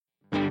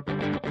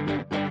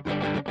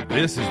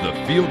This is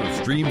the Field of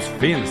Streams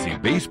Fantasy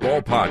Baseball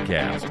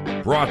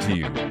Podcast, brought to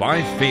you by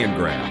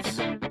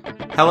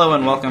Fangraphs. Hello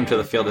and welcome to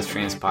the Field of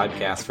Streams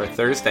Podcast for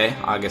Thursday,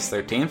 August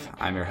 13th.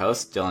 I'm your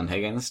host, Dylan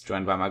Higgins,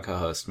 joined by my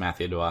co-host,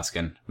 Matthew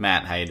Dwoskin.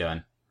 Matt, how you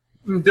doing?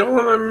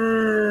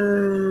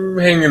 Dylan, I'm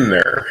hanging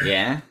there.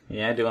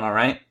 Yeah, doing all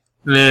right?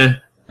 Nah.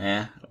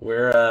 Yeah,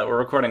 we're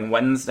recording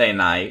Wednesday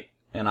night,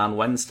 and on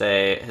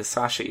Wednesday,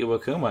 Hisashi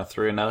Iwakuma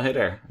threw a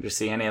no-hitter. Did you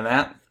see any of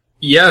that?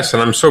 Yes,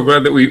 and I'm so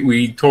glad that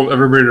we told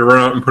everybody to run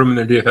out and put him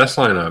in their DFS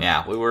lineup.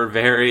 Yeah, we were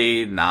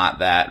very not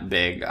that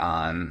big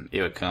on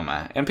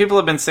Iwakuma. And people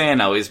have been saying,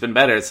 oh, he's been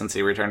better since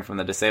he returned from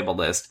the disabled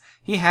list.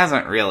 He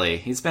hasn't really.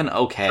 He's been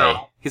okay.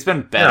 No. He's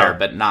been better,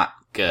 but not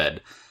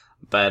good.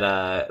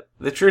 But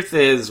the truth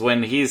is,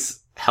 when he's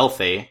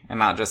healthy, and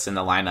not just in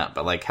the lineup,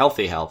 but like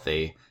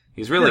healthy,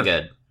 he's really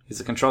good. He's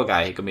a control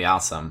guy. He can be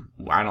awesome.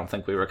 I don't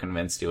think we were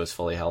convinced he was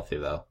fully healthy,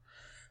 though.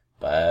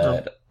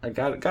 But I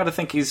got to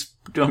think he's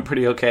doing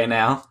pretty okay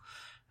now.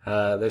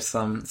 There's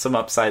some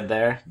upside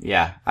there.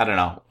 Yeah, I don't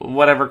know.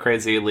 Whatever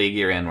crazy league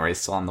you're in where he's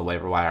still on the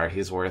waiver wire,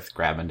 he's worth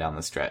grabbing down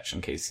the stretch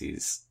in case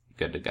he's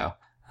good to go.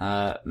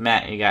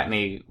 Matt, you got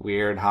any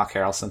weird Hawk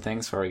Harrelson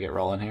things before we get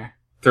rolling here?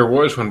 There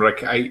was one,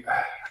 but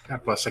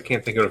God bless, I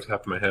can't think of it off the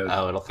top of my head.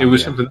 Oh, it'll come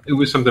It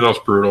was something else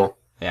brutal.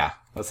 Yeah,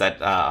 was that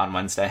on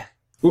Wednesday?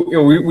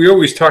 We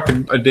always talk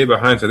a day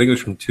behind, so I think it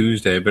was from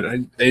Tuesday. But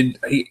I'd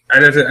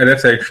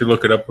have to actually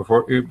look it up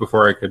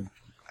before I could.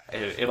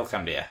 It'll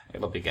come to you.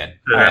 It'll be good.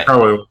 Yeah, all right.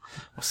 probably will.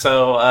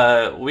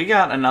 So we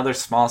got another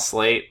small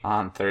slate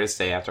on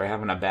Thursday after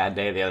having a bad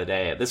day the other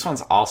day. This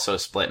one's also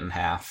split in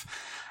half.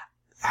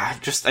 I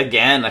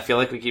feel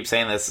like we keep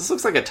saying this. This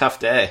looks like a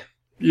tough day.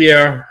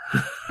 Yeah.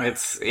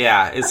 Is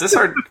this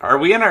are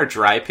we in our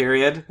dry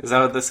period? Is that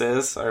what this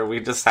is? Or are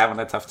we just having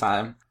a tough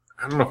time?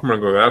 I don't know if I'm going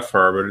to go that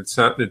far, but it's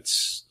not.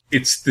 This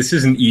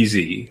isn't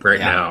easy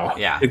now.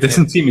 Yeah. It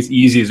doesn't seem as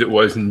easy as it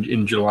was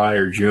in July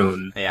or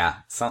June. Yeah,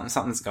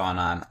 something's going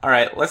on. All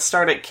right, let's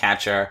start at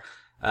catcher.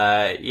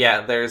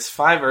 There's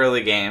 5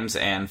 early games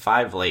and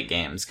 5 late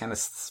games. Kind of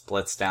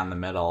splits down the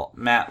middle.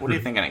 Matt, what are you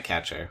thinking at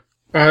catcher?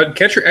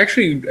 Catcher,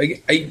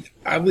 actually,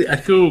 I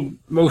feel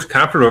most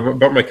confident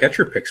about my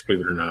catcher picks,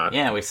 believe it or not.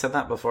 Yeah, we said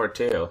that before,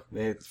 too.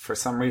 They, for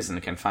some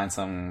reason, can find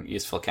some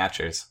useful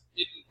catchers.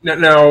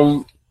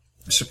 Now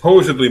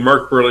supposedly,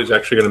 Mark Burley's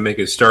actually going to make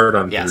his start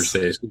on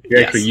Thursdays. He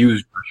actually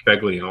used Josh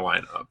Begley in the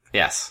lineup.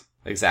 Yes,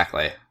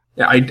 exactly.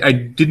 Yeah, I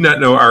did not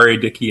know R.A.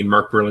 Dickey and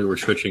Mark Burley were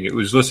switching. It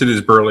was listed as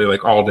Burley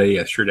like all day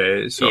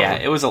yesterday. So. Yeah,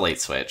 it was a late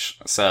switch.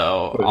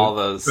 So all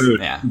those,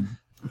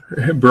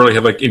 Burley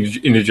had like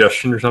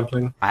indigestion or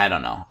something? I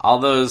don't know. All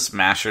those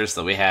mashers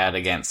that we had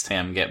against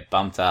him get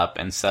bumped up,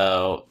 and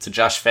so to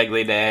Josh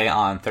Begley Day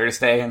on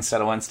Thursday instead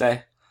of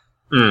Wednesday?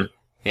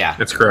 Yeah.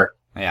 That's correct.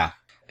 Yeah.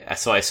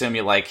 So I assume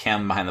you like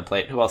him behind the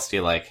plate. Who else do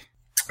you like?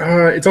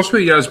 It's also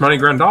Yasmani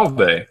Grandal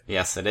Day.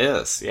 Yes, it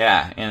is.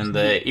 Yeah, in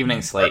the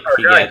evening slate,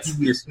 he gets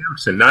Kevius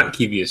Thompson, not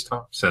Kevius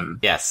Thompson.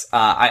 Yes,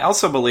 I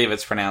also believe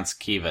it's pronounced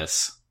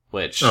Kivas,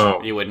 which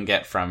you wouldn't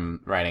get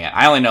from writing it.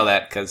 I only know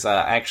that because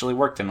I actually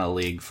worked in a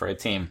league for a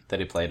team that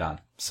he played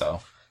on,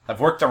 so I've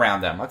worked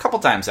around him a couple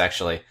times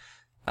actually.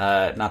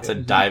 Not to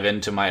dive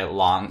into my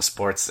long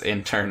sports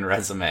intern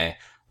resume,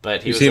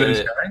 but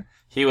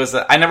he was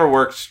I never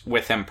worked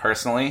with him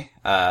personally,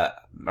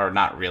 or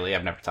not really.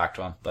 I've never talked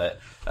to him, but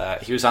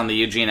he was on the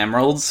Eugene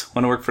Emeralds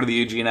when I worked for the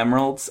Eugene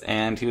Emeralds,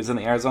 and he was in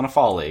the Arizona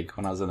Fall League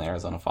when I was in the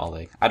Arizona Fall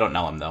League. I don't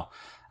know him, though.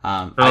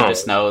 I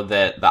just know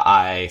that the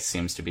I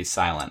seems to be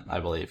silent, I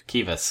believe.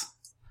 Kivas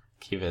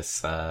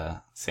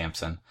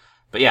Sampson.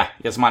 But yeah,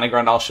 Yasmani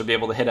Grandal should be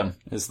able to hit him,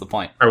 is the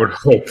point. I would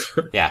hope.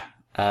 Yeah.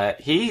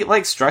 He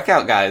struck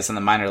out guys in the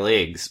minor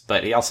leagues,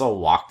 but he also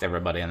walked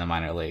everybody in the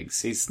minor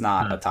leagues. He's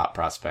not a top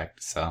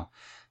prospect, so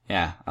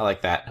yeah, I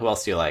like that. Who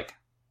else do you like?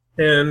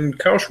 And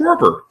Kyle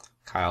Schwarber.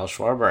 Kyle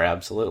Schwarber,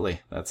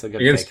 absolutely. That's a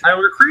good against pick.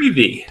 Tyler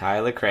Cravey.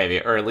 Tyler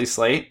Cravey, early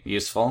slate,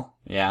 useful.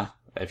 Yeah,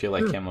 if you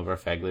like him over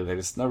Fegley,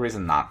 there's no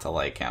reason not to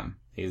like him.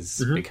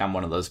 He's become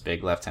one of those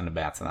big left-handed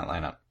bats in that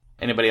lineup.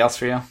 Anybody else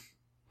for you?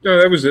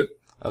 No, that was it.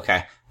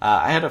 Okay.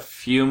 I had a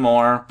few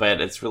more, but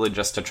it's really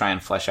just to try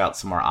and flesh out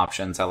some more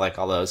options. I like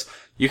all those.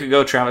 You could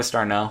go Travis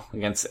d'Arnaud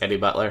against Eddie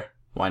Butler.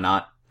 Why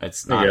not?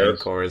 It's not in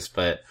cores,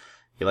 but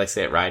he likes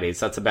to hit righties.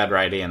 That's a bad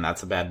righty, and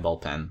that's a bad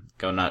bullpen.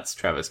 Go nuts,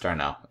 Travis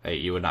d'Arnaud.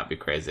 You would not be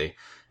crazy.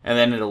 And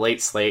then in a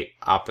late slate,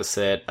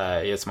 opposite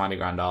Yasmani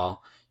Grandal,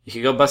 you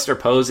could go Buster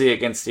Posey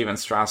against Steven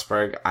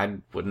Strasburg. I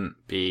wouldn't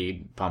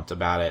be pumped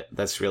about it.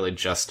 That's really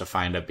just to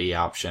find a B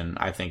option.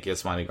 I think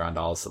Yasmani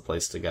Grandal is the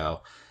place to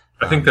go.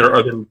 I think there are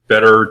other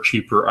better,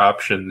 cheaper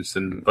options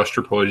than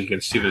Buster Posey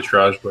against Steven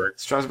Strasburg.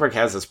 Strasburg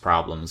has his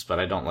problems, but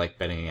I don't like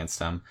betting against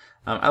him.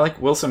 I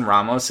like Wilson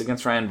Ramos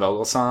against Ryan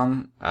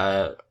Vogelsong.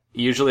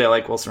 Usually I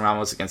like Wilson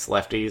Ramos against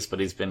lefties, but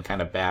he's been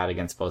kind of bad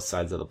against both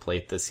sides of the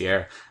plate this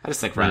year. I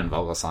just think Ryan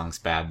Vogelsong's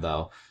bad,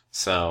 though.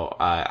 So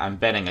I'm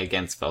betting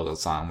against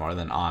Vogelsong more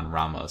than on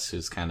Ramos,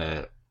 who's kind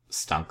of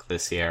stunk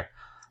this year.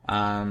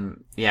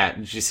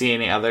 Did you see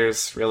any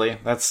others, really?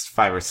 That's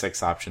 5 or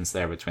 6 options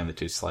there between the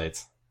two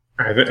slates.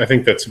 I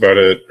think that's about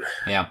it.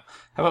 Yeah.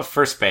 How about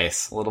first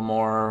base? A little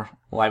more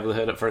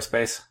livelihood at first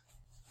base?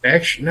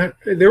 Actually,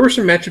 there were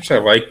some matchups I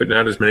liked, but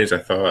not as many as I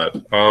thought.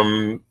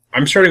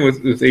 I'm starting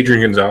with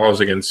Adrian Gonzalez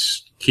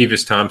against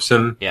Keyvis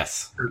Thompson.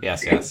 Yes.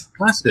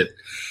 Plus it.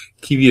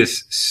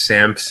 Keyvis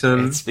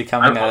Sampson. It's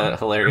becoming a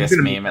hilarious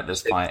meme at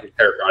this point.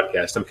 Entire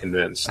podcast, I'm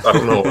convinced. I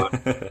don't know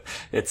why.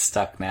 It's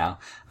stuck now.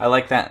 I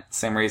like that.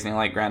 Same reasoning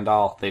like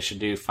Grandal. They should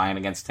do fine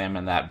against him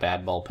in that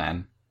bad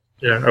bullpen.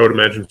 Yeah, I would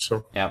imagine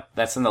so. Yeah,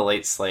 that's in the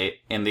late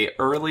slate. In the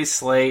early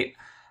slate,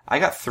 I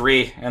got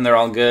 3, and they're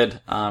all good.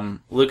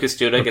 Lucas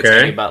Duda gets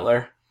Eddie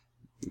Butler.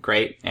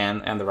 Great.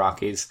 And the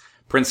Rockies.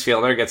 Prince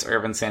Fielder gets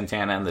Irvin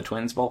Santana and the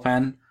Twins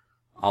bullpen.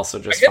 Also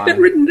just fine. I had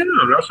that written down.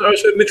 I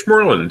said Mitch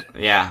Moreland.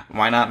 Yeah,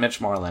 why not Mitch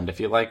Moreland?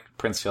 If you like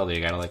Prince Fielder,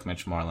 you gotta like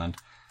Mitch Moreland.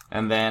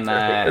 And then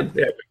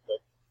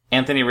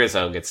Anthony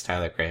Rizzo gets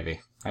Tyler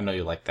Gravy. I know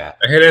you like that.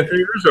 I had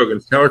Anthony Rizzo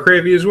against Tyler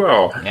Gravy as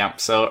well. Yeah,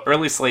 so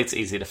early slate's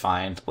easy to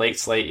find. Late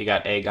slate, you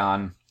got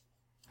Agon.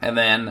 And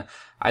then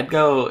I'd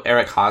go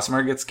Eric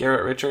Hosmer gets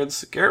Garrett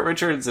Richards. Garrett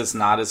Richards is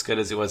not as good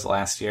as he was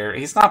last year.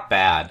 He's not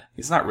bad.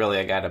 He's not really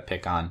a guy to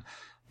pick on.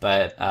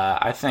 But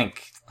I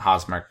think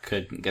Hosmer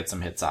could get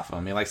some hits off of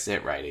him. He likes to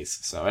hit righties,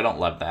 so I don't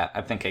love that.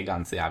 I think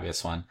Agon's the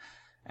obvious one.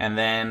 And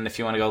then, if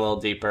you want to go a little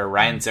deeper,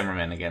 Ryan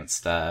Zimmerman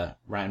against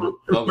Ryan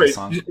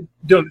Vogelsong.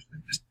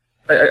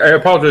 I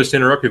apologize to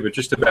interrupt you, but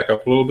just to back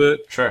up a little bit.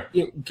 Sure.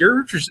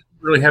 Garrett Richards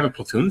didn't really have a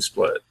platoon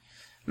split.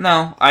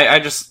 No,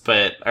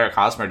 but Eric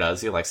Hosmer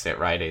does. He likes to hit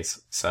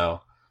righties,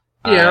 so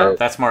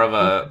that's more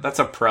of that's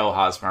a pro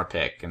Hosmer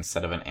pick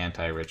instead of an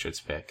anti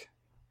Richards pick.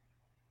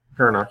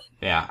 Fair enough.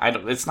 Yeah,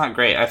 it's not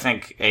great. I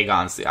think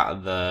Agon's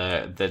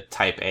the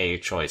type A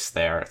choice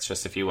there. It's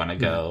just if you want to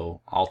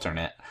go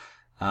alternate.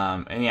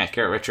 And yeah,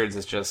 Garrett Richards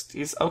is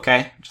he's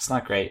okay, just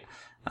not great.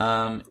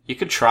 You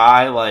could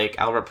try like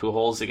Albert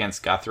Pujols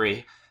against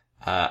Guthrie.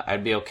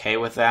 I'd be okay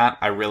with that.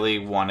 I really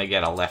want to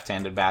get a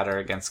left-handed batter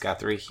against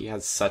Guthrie. He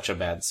has such a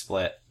bad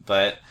split,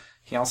 but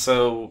he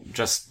also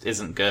just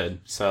isn't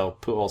good. So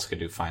Pujols could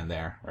do fine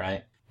there,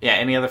 right? Yeah.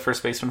 Any other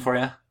first baseman for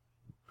you?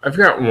 I've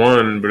got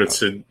one, but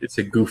it's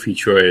a goofy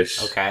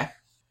choice. Okay.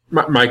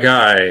 My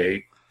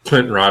guy,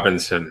 Clint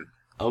Robinson.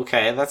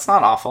 Okay, that's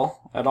not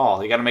awful at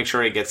all. You got to make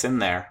sure he gets in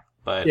there.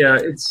 But yeah,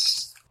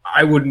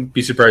 I wouldn't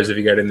be surprised if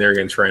he got in there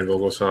against Ryan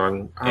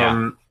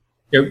Vogelsong.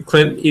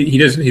 Clint, he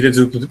does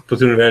a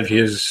platoon advantage. He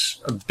is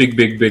a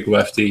big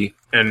lefty,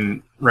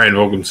 and Ryan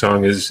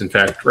Vogelsong is in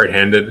fact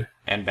right-handed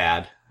and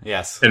bad.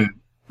 Yes, and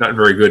not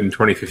very good in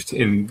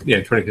 2015.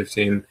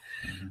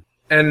 Mm-hmm.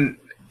 And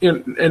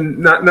and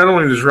not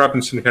only does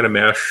Robinson kind of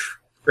mash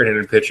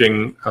right-handed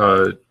pitching,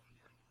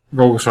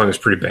 Vogelsong is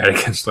pretty bad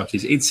against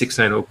lefties.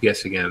 8.69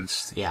 OPS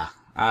against. Yeah.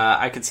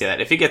 I could see that.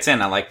 If he gets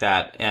in, I like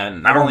that.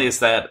 And not only is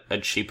that a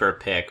cheaper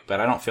pick,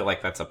 but I don't feel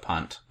like that's a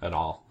punt at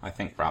all. I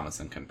think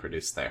Robinson can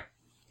produce there.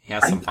 He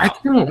has some pop. I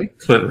kind of like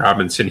Clint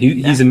Robinson.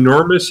 He's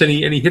enormous, and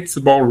he hits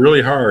the ball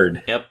really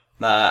hard. Yep.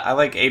 I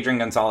like Adrian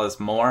Gonzalez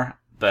more,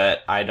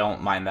 but I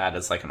don't mind that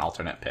as like an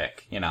alternate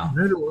pick, you know?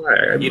 Neither do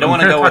I. You don't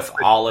want to go with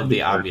all of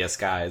the obvious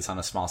guys on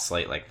a small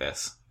slate like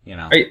this. You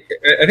know,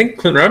 I think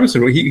Clint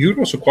Robinson, he would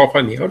also qualify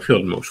in the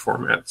outfield in most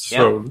formats. Yeah,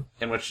 so.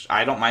 In which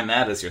I don't mind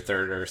that as your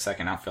third or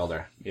second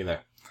outfielder either.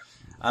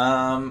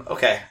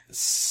 Okay,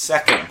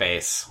 second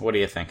base. What are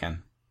you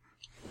thinking?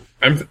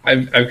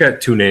 I've got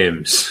 2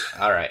 names.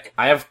 All right,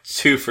 I have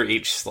 2 for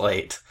each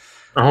slate.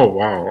 Oh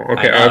wow!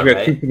 Okay, I've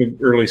got 2 for the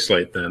early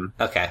slate then.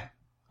 Okay,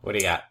 what do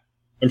you got?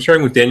 I'm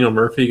starting with Daniel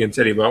Murphy against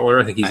Eddie Butler.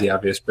 I think he's the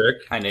obvious pick.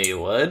 I knew you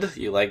would.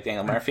 You like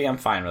Daniel Murphy? I'm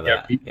fine with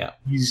that.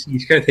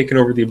 He's kind of taken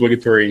over the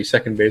obligatory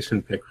second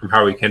baseman pick from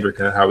Howie Kendrick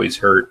and how he's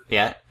hurt.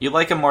 Yeah, you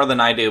like him more than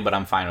I do, but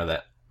I'm fine with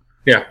it.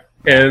 Yeah,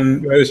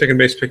 and my other second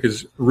base pick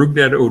is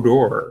Rougned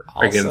Odor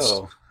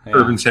against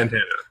Irvin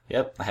Santana.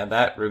 Yep, I had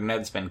that.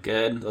 Rugned's been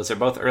good. Those are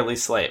both early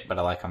slate, but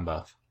I like them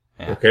both.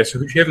 Yeah. Okay, so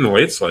who do you have in the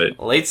late slate?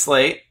 Late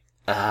slate.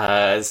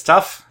 It's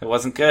tough. It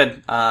wasn't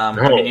good. I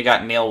mean, you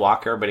got Neil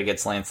Walker, but he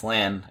gets Lance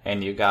Lynn,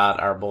 and you got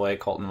our boy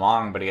Colton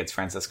Wong, but he gets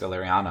Francisco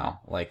Liriano.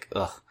 Like,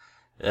 no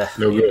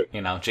good.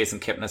 You know, Jason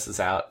Kipnis is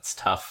out. It's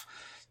tough.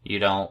 You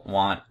don't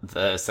want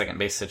the second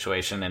base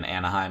situation in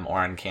Anaheim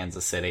or in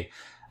Kansas City.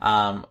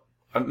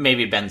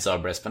 Maybe Ben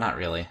Zobrist, but not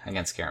really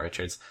against Garrett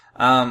Richards.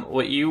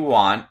 What you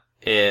want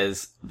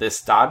is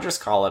this Dodgers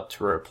call-up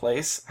to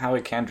replace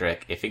Howie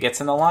Kendrick. If he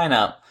gets in the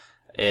lineup,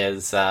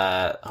 is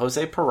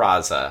Jose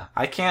Peraza.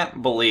 I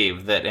can't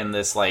believe that in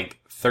this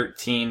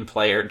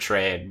 13-player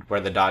trade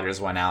where the Dodgers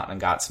went out and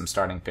got some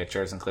starting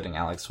pitchers, including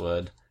Alex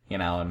Wood,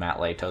 and Matt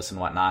Latos and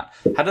whatnot,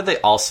 how did they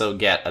also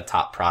get a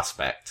top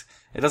prospect?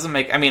 It doesn't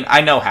make... I mean, I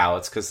know how.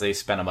 It's because they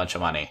spent a bunch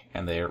of money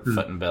and they're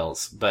footing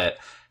bills. But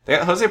they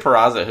got Jose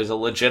Peraza, who's a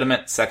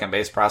legitimate second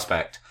base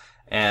prospect.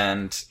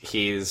 And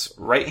he's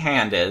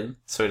right-handed,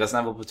 so he doesn't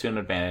have a platoon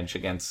advantage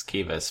against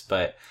Keyvis,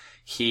 but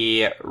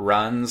he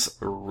runs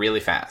really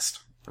fast.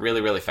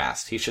 Really, really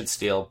fast. He should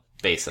steal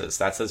bases.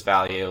 That's his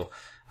value.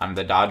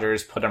 The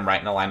Dodgers put him right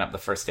in the lineup the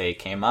first day he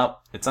came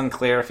up. It's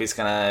unclear if he's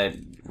going to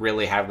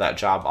really have that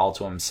job all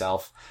to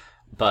himself.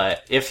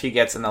 But if he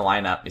gets in the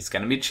lineup, he's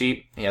going to be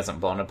cheap. He hasn't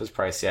blown up his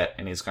price yet,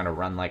 and he's going to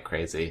run like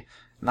crazy.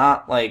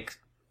 Not like,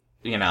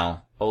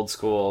 old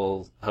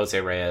school Jose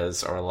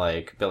Reyes or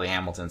like Billy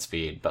Hamilton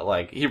speed, but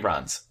like he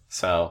runs.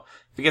 So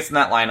if he gets in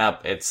that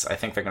lineup, I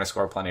think they're going to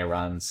score plenty of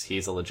runs.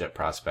 He's a legit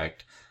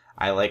prospect.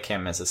 I like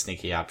him as a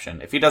sneaky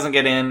option. If he doesn't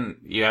get in,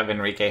 you have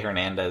Enrique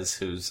Hernandez,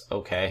 who's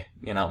okay.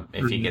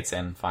 If he gets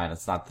in, fine.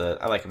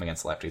 I like him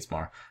against lefties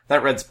more.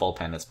 That Reds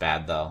bullpen is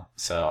bad though,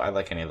 so I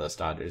like any of those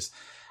Dodgers.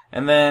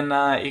 And then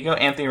you go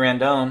Anthony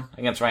Rendon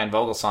against Ryan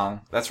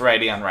Vogelsong. That's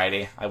righty on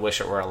righty. I wish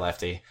it were a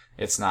lefty.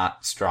 It's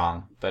not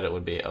strong, but it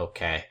would be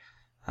okay.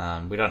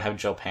 We don't have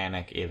Joe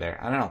Panic either.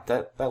 I don't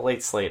know. That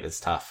late slate is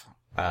tough.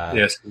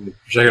 Yes,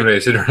 second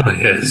base, it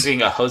really is.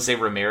 Seeing a Jose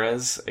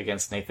Ramirez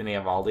against Nathan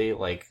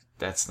Eovaldi,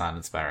 that's not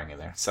inspiring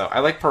either. So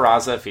I like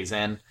Peraza if he's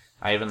in.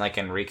 I even like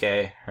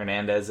Enrique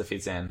Hernandez if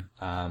he's in.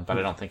 But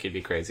I don't think he'd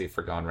be crazy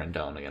for going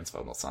Rendon against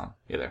Vogelsong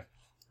either.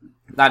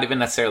 Not even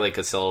necessarily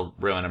because he'll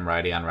ruin him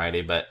righty on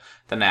righty, but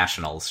the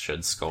Nationals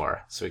should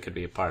score, so he could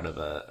be a part of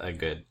a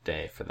good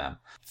day for them.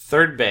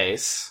 Third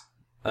base,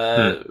 we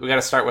got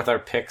to start with our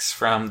picks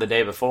from the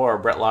day before.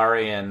 Brett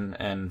Lawrie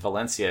and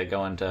Valencia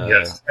going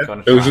to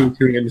those are the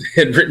two names I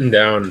had written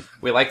down.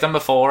 We liked them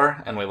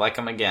before, and we like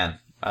them again.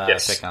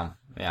 Yes. Pick them.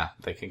 Yeah,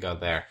 they could go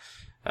there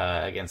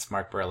against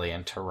Mark Buehrle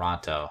in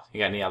Toronto. You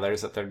got any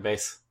others at third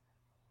base?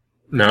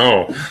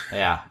 No.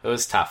 Yeah, it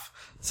was tough.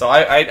 So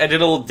I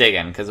did a little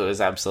digging because it was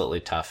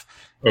absolutely tough.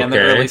 Okay. In the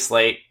early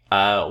slate,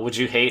 would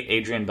you hate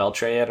Adrian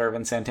Beltre at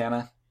Irvin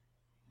Santana?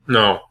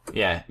 No.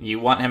 Yeah, you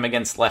want him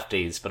against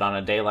lefties, but on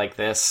a day like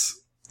this,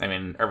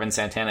 Irvin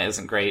Santana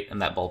isn't great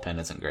and that bullpen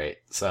isn't great.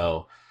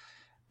 So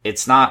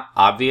it's not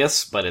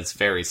obvious, but it's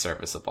very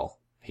serviceable.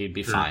 He'd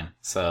be fine.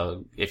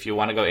 So if you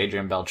want to go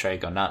Adrian Beltre,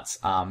 go nuts.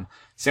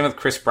 Same with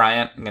Chris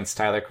Bryant against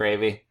Tyler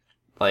Cravey.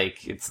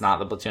 It's not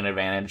the platoon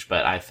advantage,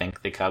 but I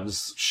think the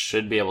Cubs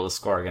should be able to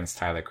score against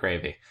Tyler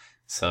Cravey.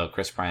 So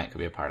Chris Bryant could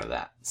be a part of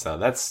that. So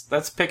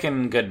that's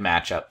picking good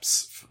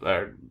matchups,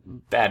 or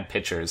bad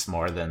pitchers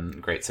more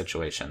than great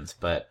situations.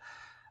 But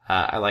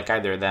I like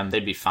either of them.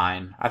 They'd be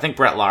fine. I think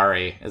Brett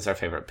Lawrie is our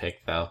favorite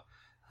pick, though.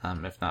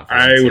 If not,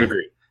 I would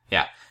agree.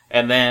 Yeah.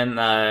 And then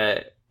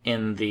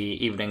in the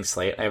evening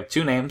slate, I have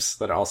two names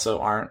that also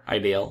aren't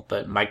ideal,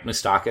 but Mike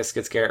Moustakas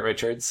gets Garrett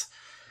Richards.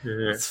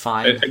 It's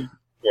fine. I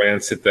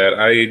glanced at that.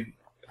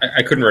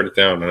 I couldn't write it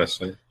down,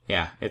 honestly.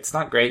 Yeah, it's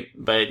not great,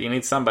 but you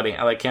need somebody.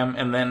 I like him.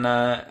 And then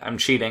I'm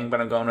cheating, but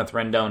I'm going with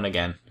Rendon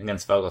again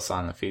against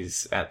Vogelsong if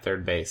he's at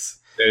third base.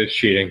 That is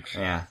cheating.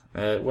 Yeah.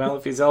 Well,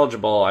 if he's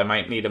eligible, I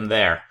might need him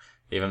there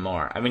even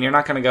more. You're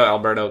not going to go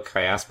Alberto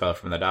Callaspo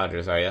from the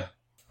Dodgers, are you?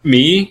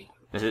 Me?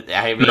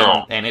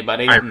 No.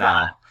 Anybody?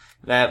 No.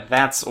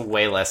 That's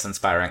way less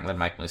inspiring than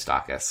Mike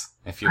Moustakas.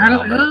 If you I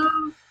don't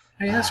know.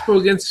 Callaspo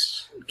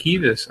against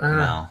Kivas.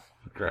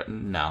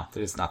 No,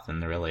 there's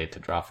nothing really to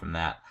draw from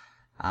that.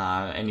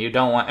 And you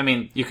don't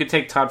want... you could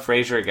take Todd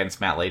Frazier against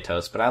Matt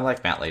Latos, but I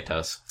like Matt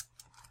Latos.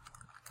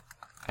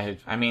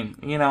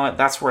 You know what?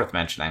 That's worth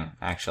mentioning,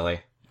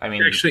 actually.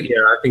 Actually, yeah,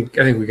 I think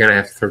we kind of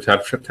have to throw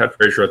Todd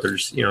Frazier out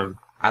there.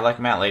 I like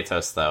Matt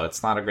Latos, though.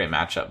 It's not a great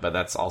matchup, but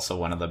that's also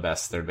one of the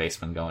best third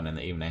basemen going in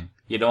the evening.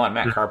 You don't want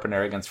Matt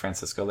Carpenter against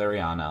Francisco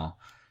Liriano.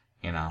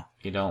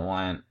 You don't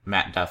want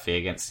Matt Duffy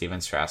against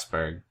Steven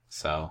Strasburg.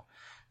 So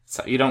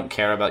you don't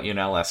care about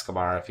Yunel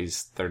Escobar if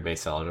he's third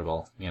base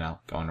eligible,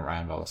 going to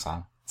Ryan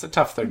Vogelsong. It's a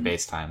tough third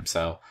base time,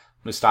 so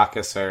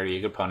Moustakas, or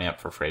you could pony up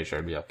for Frazier,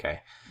 it'd be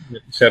okay.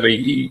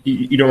 Sadly,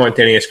 you don't want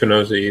Danny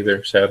Espinosa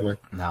either, sadly.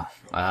 No.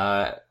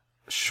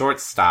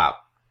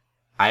 Shortstop.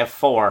 I have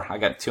 4. I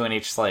got 2 in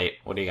each slate.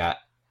 What do you got?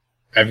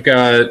 I've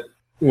got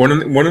one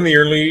in the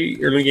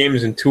early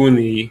games and 2 in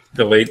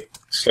the late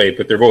slate,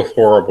 but they're both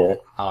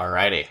horrible.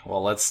 Alrighty.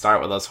 Well, let's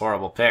start with those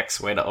horrible picks.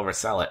 Way to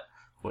oversell it.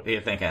 What are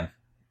you thinking?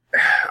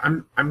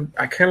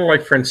 I kind of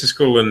like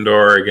Francisco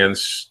Lindor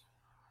against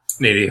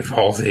Nate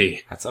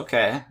Eovaldi. That's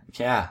okay.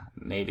 Yeah,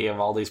 Nate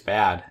Eovaldi's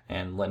bad,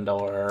 and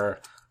Lindor,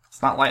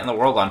 it's not lighting the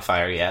world on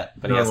fire yet,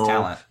 but he has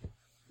talent.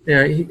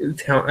 Yeah,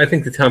 I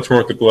think the talent's more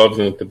with the gloves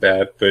than with the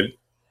bat, but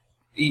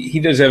he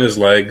does have his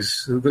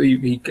legs.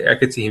 I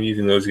could see him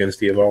using those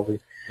against Eovaldi.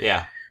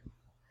 Yeah.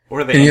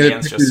 Or the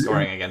Indians just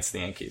scoring against the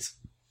Yankees.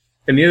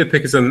 And the other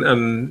pick is on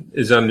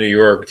New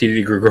York,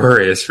 Didi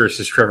Gregorius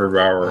versus Trevor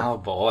Bauer. Oh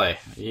boy,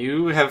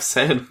 you have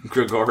said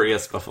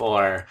Gregorius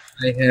before.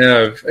 I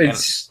have.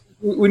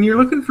 When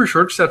you're looking for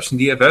shortstops in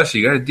DFS,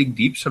 you got to dig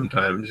deep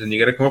sometimes, and you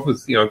got to come up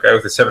with a guy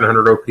with a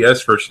 700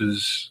 OPS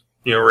versus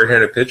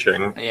right-handed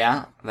pitching.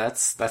 Yeah,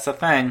 that's a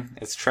thing.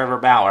 It's Trevor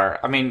Bauer.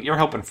 You're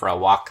hoping for a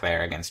walk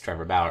there against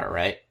Trevor Bauer,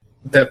 right?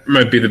 That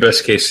might be the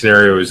best case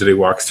scenario, is that he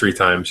walks 3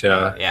 times.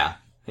 Yeah.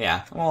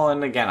 Yeah. Well,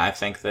 and again, I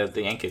think that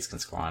the Yankees can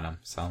score on him.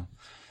 So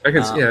I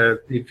can.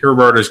 Trevor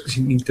Bauer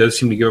does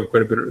seem to give up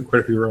quite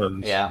a few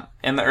runs. Yeah.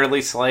 In the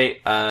early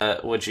slate,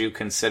 would you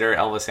consider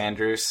Elvis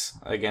Andrus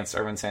against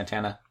Irvin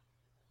Santana?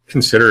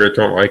 Consider it.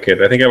 Don't like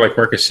it. I think I like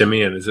Marcus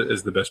Semien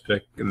as the best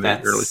pick in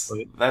the early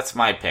slate. That's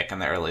my pick in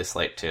the early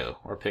slate too.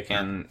 We're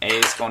picking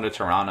A's going to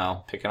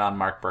Toronto, picking on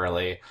Mark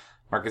Buehrle.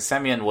 Marcus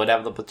Semien would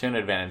have the platoon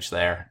advantage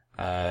there.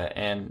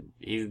 And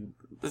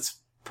it's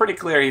pretty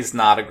clear he's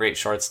not a great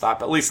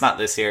shortstop, at least not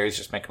this year. He's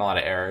just making a lot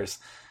of errors,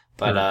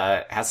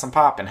 but has some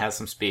pop and has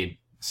some speed.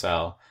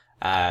 So,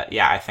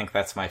 I think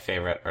that's my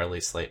favorite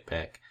early slate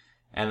pick.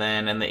 And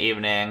then in the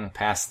evening,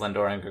 past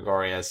Lindor and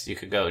Gregorius, you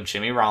could go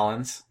Jimmy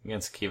Rollins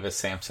against Kivas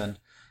Sampson.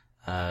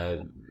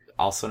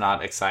 Also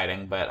not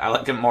exciting, but I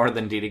like him more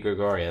than Didi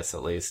Gregorius,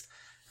 at least.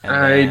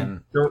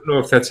 And don't know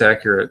if that's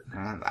accurate.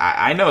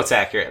 I know it's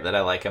accurate that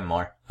I like him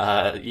more.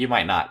 You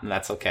might not, and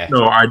that's okay.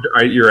 No,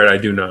 you're right, I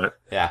do not.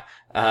 Yeah.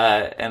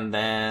 And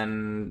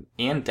then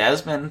Ian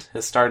Desmond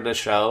has started to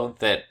show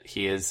that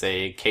he is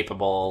a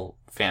capable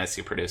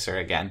fantasy producer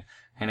again,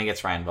 and he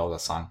gets Ryan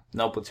Vogelsong.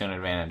 No platoon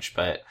advantage,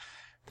 but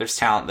there's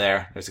talent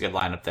there. There's a good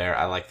lineup there.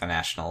 I like the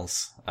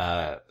Nationals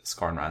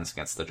scoring runs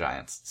against the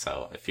Giants.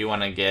 So if you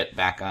want to get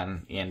back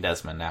on Ian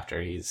Desmond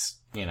after he's,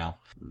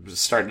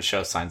 starting to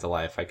show signs of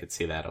life, I could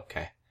see that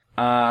okay.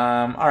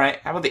 All right.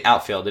 How about the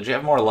outfield? Did you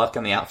have more luck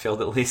in the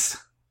outfield at least?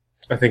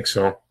 I think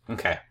so.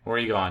 Okay. Where are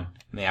you going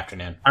in the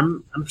afternoon?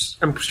 I'm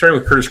starting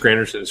with Curtis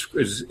Granderson.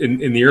 Is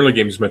in the early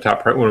games, one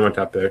of my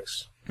top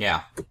picks.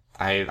 Yeah.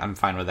 I'm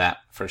fine with that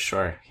for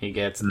sure. He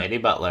gets Eddie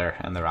Butler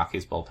and the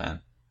Rockies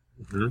bullpen.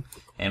 Mm-hmm.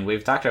 And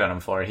we've talked about him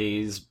before.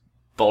 He's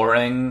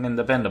boring and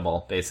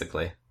dependable,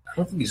 basically. I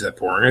don't think he's that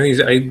boring.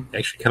 I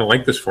actually kind of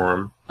like this for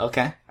him.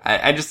 Okay.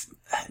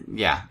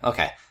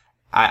 Okay.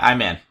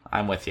 I'm in.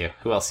 I'm with you.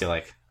 Who else do you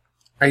like?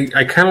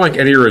 I kind of like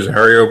Eddie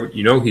Rosario, but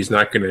he's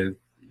not going to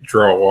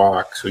draw a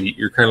walk, so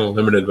you're kind of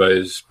limited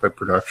by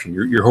production.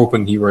 You're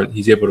hoping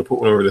he's able to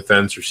put one over the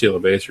fence or steal a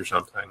base or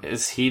something.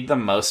 Is he the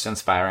most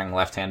inspiring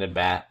left-handed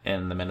bat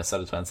in the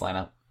Minnesota Twins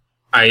lineup?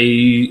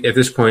 At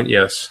this point,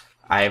 yes.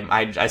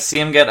 I see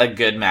him get a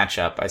good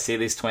matchup. I see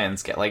these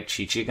Twins get like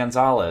Chichi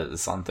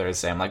Gonzalez on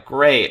Thursday. I'm like,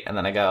 great. And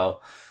then I go,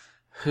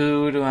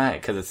 who do I...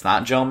 Because it's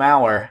not Joe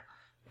Mauer.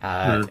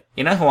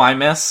 You know who I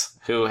miss?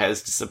 Who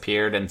has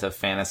disappeared into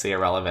fantasy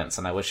irrelevance,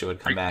 and I wish he would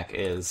come back,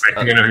 is... I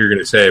think I know who you're going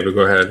to say, but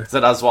go ahead. Is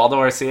it Oswaldo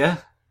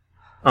Arcia?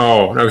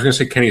 Oh, I was going to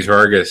say Kenny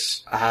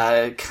Vargas.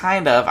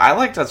 Kind of. I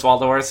liked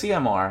Oswaldo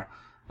Arcia more.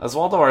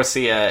 Oswaldo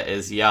Arcia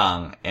is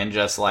young and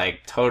just,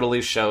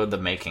 totally showed the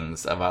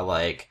makings of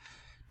a,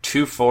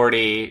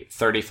 240,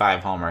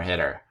 35 homer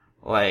hitter.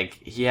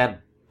 He had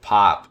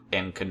pop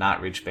and could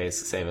not reach base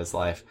to save his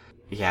life.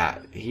 Yeah,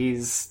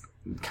 he's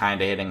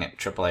kind of hitting at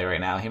AAA right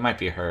now. He might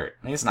be hurt.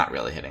 He's not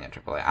really hitting at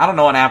AAA. I don't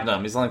know what happened to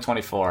him. He's only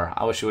 24.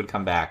 I wish he would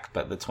come back,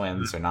 but the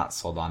Twins are not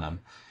sold on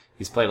him.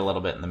 He's played a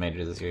little bit in the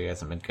majors this year. He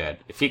hasn't been good.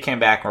 If he came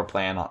back and we're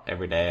playing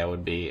every day, I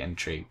would be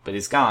intrigued. But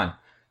he's gone.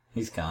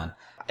 He's gone.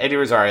 Eddie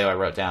Rosario, I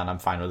wrote down. I'm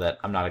fine with it.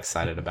 I'm not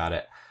excited about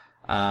it.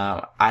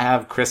 I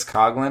have Chris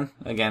Coghlan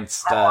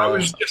against... I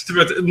was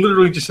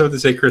literally just about to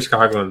say Chris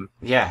Coghlan.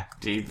 Yeah,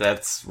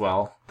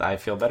 I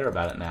feel better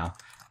about it now.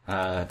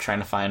 Trying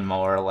to find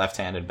more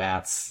left-handed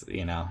bats,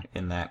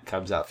 in that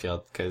Cubs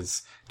outfield,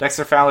 because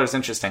Dexter Fowler is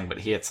interesting, but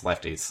he hits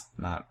lefties,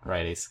 not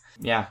righties.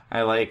 Yeah,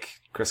 I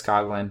like Chris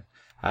Coghlan.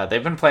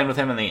 They've been playing with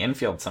him in the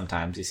infield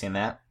sometimes. You seen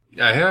that?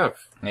 I have.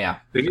 Yeah.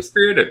 They just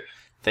created.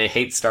 They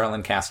hate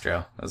Starlin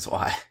Castro, is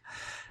why.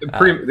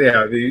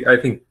 I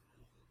think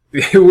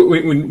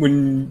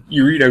when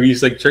you read how he's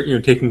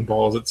taking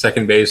balls at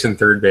second base and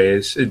third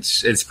base,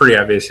 it's pretty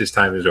obvious his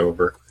time is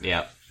over.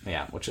 Yeah,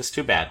 which is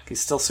too bad.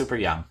 He's still super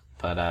young.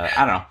 But, I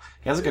don't know.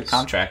 He has a good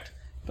contract.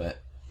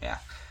 But, yeah.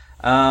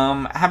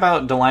 How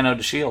about Delino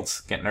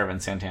DeShields getting Irvin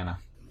Santana?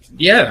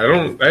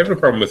 Yeah, I have no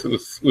problem with little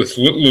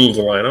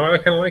Delino. I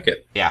kind of like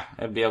it. Yeah,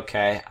 it'd be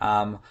okay.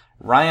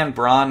 Ryan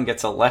Braun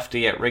gets a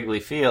lefty at Wrigley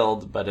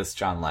Field, but it's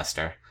John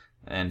Lester.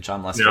 And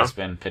John Lester's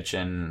been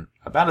pitching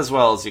about as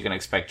well as you can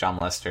expect John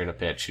Lester to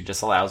pitch. He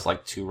just allows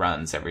 2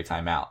 runs every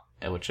time out,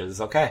 which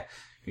is okay.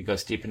 He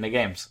goes deep into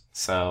games.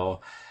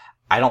 So,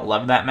 I don't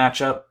love that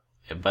matchup.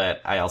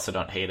 But I also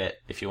don't hate it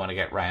if you want to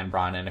get Ryan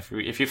Braun in. If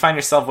you find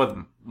yourself with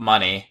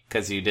money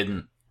because you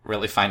didn't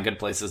really find good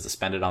places to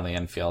spend it on the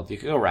infield, you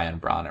could go Ryan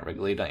Braun at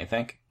Wrigley, don't you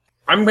think?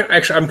 I'm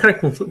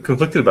kind of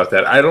conflicted about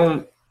that. I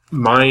don't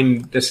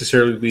mind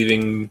necessarily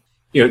leaving,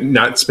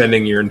 not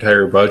spending your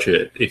entire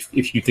budget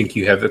if you think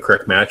you have the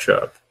correct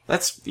matchup.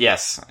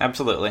 Yes,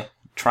 absolutely.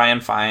 Try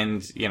and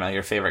find,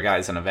 your favorite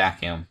guys in a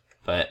vacuum.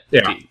 But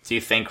yeah. Do you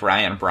think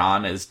Ryan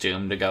Braun is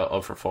doomed to go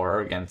 0 for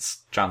 4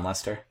 against John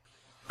Lester?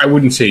 I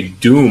wouldn't say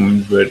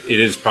doomed, but it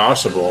is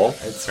possible.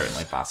 It's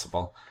certainly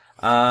possible.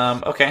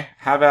 Okay.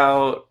 How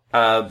about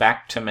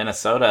back to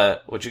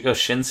Minnesota? Would you go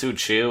Shin-Soo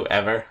Choo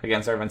ever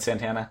against Irvin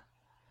Santana?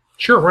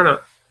 Sure, why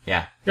not?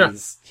 Yeah.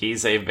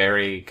 He's a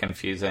very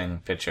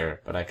confusing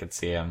pitcher, but I could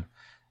see him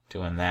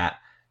doing that.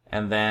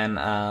 And then,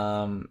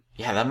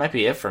 that might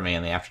be it for me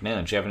in the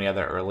afternoon. Do you have any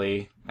other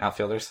early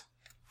outfielders?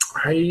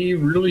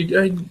 In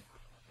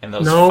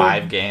those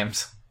 5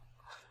 games?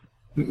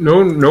 No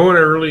one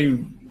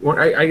early... Well,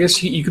 I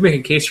guess you could make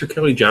a case for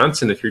Kelly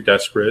Johnson if you're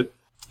desperate.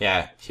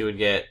 Yeah, he would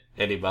get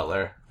Eddie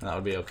Butler, and that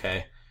would be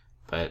okay.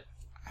 But,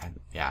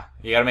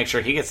 you gotta make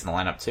sure he gets in the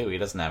lineup, too. He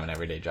doesn't have an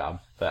everyday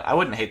job. But I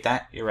wouldn't hate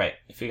that. You're right.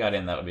 If he got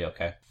in, that would be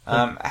okay.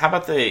 How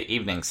about the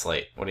evening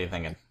slate? What are you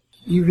thinking?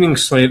 Evening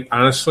slate,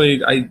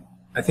 honestly,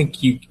 I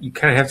think you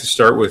kind of have to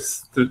start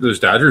with those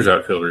Dodgers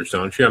outfielders,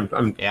 don't you?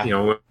 When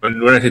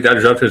I say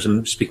Dodgers outfielders,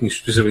 I'm speaking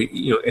specifically,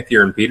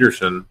 Ethier and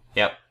Peterson.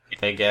 Yep.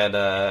 They get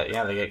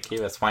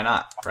Kivas. Why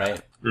not, right?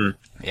 Mm.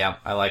 Yeah,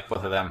 I like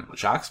both of them.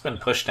 Jacques been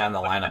pushed down the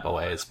lineup a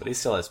ways, but he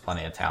still has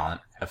plenty of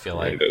talent, I feel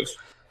like. He does.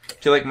 Do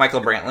you like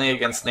Michael Brantley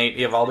against Nate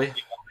Eovaldi?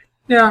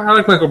 Yeah, I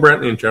like Michael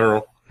Brantley in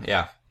general.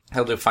 Yeah,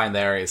 he'll do fine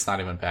there. He's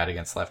not even bad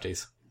against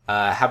lefties.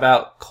 How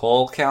about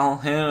Cole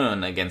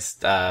Calhoun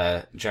against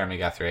Jeremy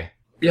Guthrie?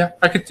 Yeah,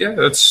 that's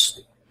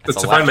a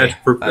fine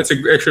matchup. That's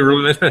actually a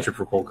really nice matchup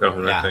for Cole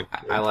Calhoun, yeah, I think.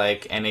 I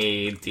like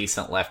any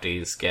decent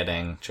lefties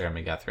getting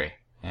Jeremy Guthrie.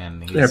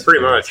 And pretty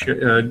much.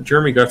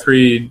 Jeremy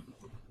Guthrie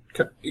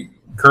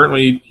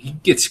currently he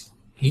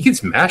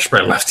gets mashed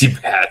by lefty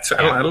bats.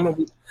 I don't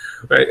know.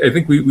 I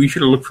think we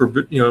should have looked for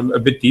a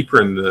bit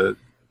deeper in the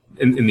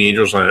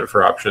Angels lineup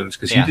for options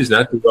because he does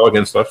not do well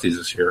against lefties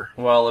this year.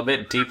 Well, a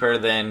bit deeper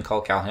than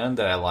Cole Calhoun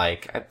that I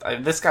like.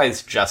 This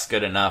guy's just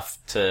good enough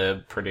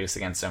to produce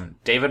against him.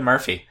 David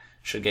Murphy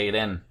should get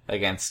in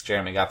against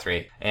Jeremy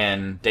Guthrie,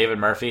 and David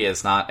Murphy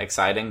is not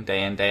exciting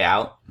day in, day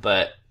out,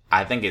 but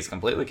I think he's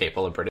completely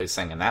capable of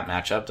producing in that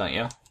matchup, don't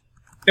you?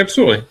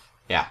 Absolutely.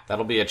 Yeah,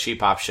 that'll be a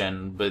cheap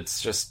option, but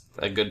it's just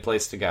a good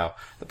place to go.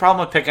 The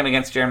problem with picking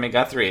against Jeremy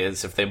Guthrie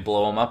is if they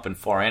blow him up in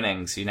 4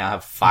 innings, you now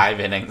have 5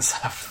 innings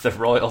of the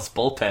Royals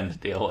bullpen to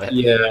deal with.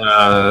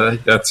 Yeah,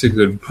 that's a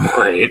good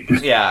point.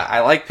 Yeah,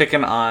 I like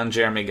picking on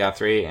Jeremy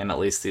Guthrie, and at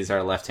least these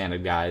are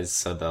left-handed guys,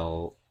 so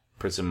they'll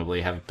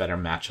presumably have better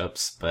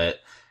matchups, but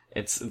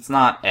it's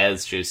not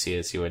as juicy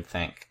as you would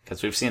think,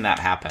 because we've seen that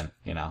happen,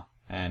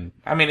 And,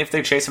 I mean, if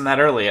they chase him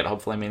that early, it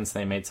hopefully means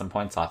they made some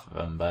points off of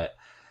him, but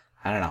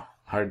I don't know.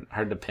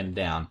 Hard to pin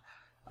down.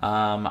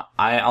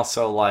 I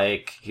also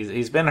like,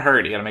 he's been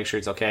hurt. You gotta make sure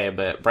he's okay,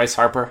 but Bryce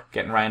Harper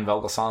getting Ryan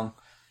Vogelsong.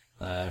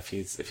 If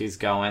he's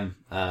going,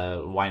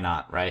 why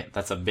not, right?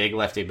 That's a big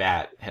lefty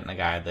bat hitting a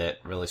guy that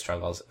really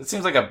struggles. It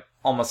seems like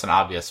almost an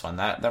obvious one.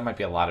 There might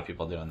be a lot of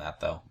people doing that,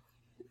 though.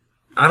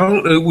 I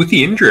don't, with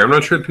the injury, I'm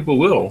not sure that people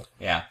will.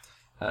 Yeah.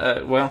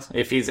 Well,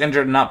 if he's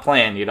injured and not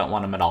playing, you don't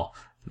want him at all.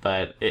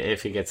 But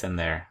if he gets in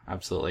there,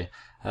 absolutely.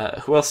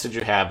 Who else did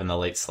you have in the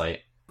late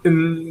slate?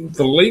 In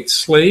the late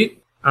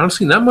slate,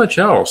 honestly, not much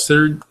else.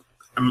 I'm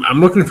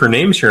looking for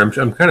names here. I'm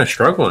kind of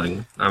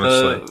struggling,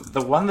 honestly.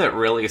 The one that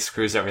really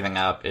screws everything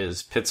up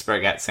is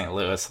Pittsburgh at St.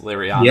 Louis,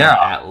 Liriano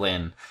at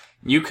Lynn.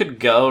 You could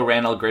go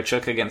Randall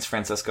Grichuk against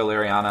Francisco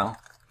Liriano.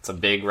 It's a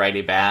big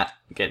righty bat,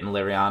 getting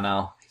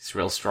Liriano. He's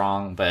real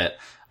strong, but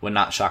would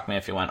not shock me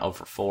if he went 0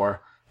 for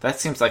 4. That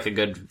seems like a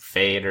good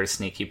fade or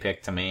sneaky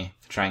pick to me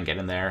to try and get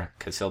in there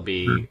because he'll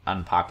be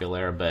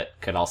unpopular, but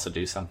could also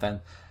do something.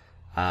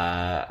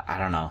 I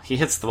don't know. He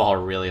hits the ball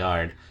really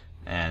hard,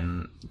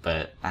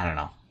 but I don't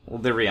know. Well,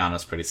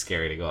 Liriano's pretty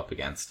scary to go up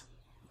against.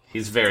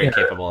 He's very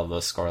capable of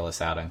those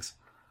scoreless outings.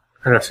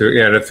 I'd have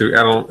to.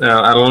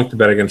 I don't like to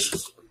bet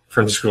against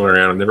Francisco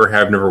Liriano. Never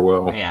have, never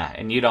will. Yeah,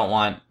 and you don't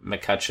want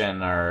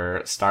McCutchen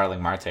or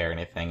Starling Marte or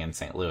anything in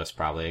St. Louis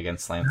probably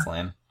against Lance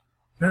Lynn.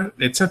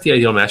 It's not the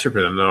ideal matchup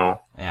for them,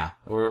 though. Yeah,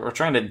 we're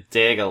trying to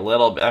dig a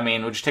little bit. I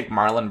mean, would you take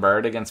Marlon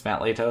Byrd against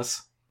Matt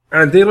Latos?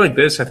 On a day like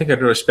this, I think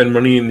I'd rather spend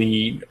money in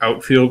the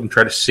outfield and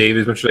try to save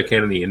as much as I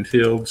can in the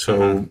infield.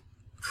 So,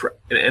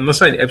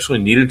 unless I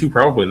absolutely needed to,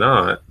 probably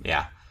not.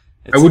 Yeah,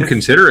 I would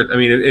consider it. I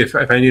mean, if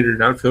I needed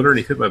an outfielder and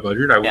he fit my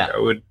budget, I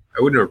wouldn't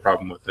have a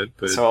problem with it.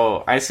 But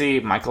so I see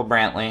Michael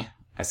Brantley,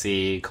 I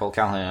see Cole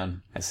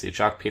Calhoun, I see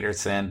Jock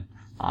Peterson,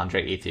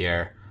 Andre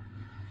Ethier.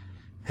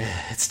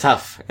 It's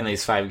tough in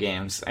these 5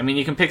 games. I mean,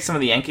 you can pick some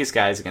of the Yankees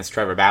guys against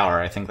Trevor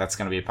Bauer. I think that's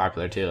going to be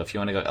popular too. If you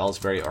want to go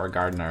Ellsbury or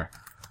Gardner.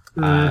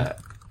 I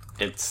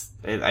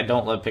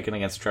don't love picking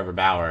against Trevor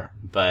Bauer,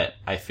 but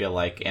I feel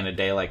like in a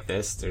day like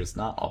this, there's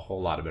not a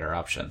whole lot of better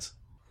options.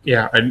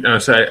 Yeah, I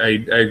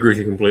agree with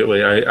you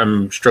completely.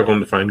 I'm struggling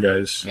to find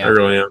guys. Yeah. I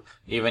really am.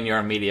 Even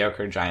your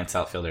mediocre Giants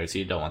outfielders,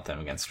 you don't want them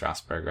against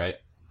Strasburg, right?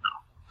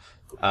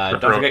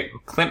 Don't forget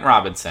Clint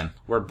Robinson.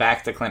 We're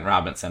back to Clint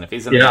Robinson. If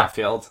he's in the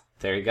outfield,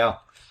 there you go.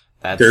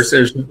 There's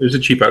a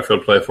cheap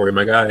outfield play for you,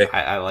 my guy.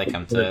 I like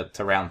him to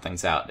round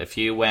things out. If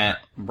you went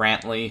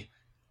Brantley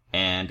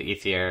and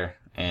Ethier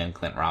and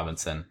Clint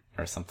Robinson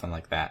or something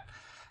like that.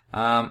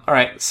 All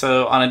right,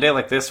 so on a day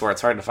like this where it's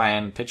hard to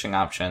find hitting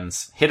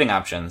options,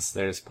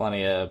 there's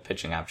plenty of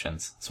pitching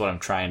options. That's what I'm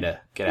trying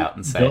to get out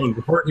and say. Dylan,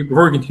 before we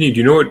continue,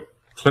 do you know what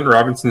Clint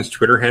Robinson's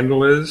Twitter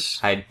handle is?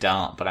 I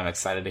don't, but I'm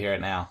excited to hear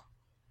it now.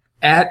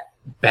 At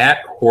Bat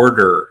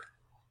Hoarder.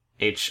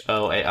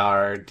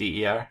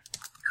 HOARDER?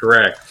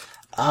 Correct.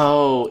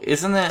 Oh,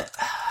 is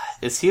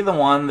he the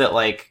one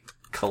that,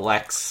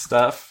 collects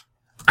stuff?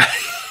 Off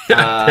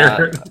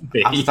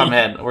the top of my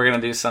head, we're going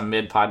to do some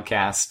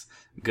mid-podcast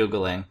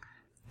Googling.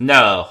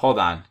 No, hold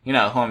on. You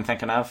know who I'm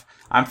thinking of?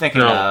 I'm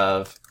thinking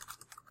of...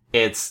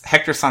 It's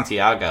Hector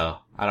Santiago.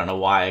 I don't know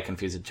why I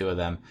confused the two of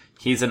them.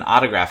 He's an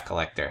autograph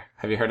collector.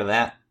 Have you heard of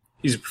that?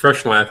 He's a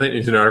professional athlete.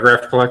 He's an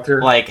autograph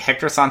collector. Like,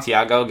 Hector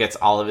Santiago gets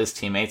all of his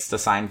teammates to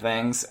sign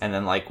things, and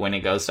then, like, when he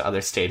goes to other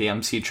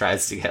stadiums, he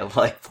tries to get,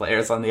 like,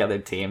 players on the other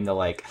team to,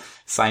 like,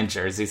 sign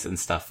jerseys and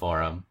stuff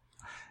for him.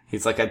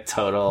 He's, like, a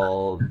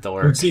total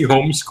dork. Is he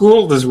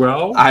homeschooled as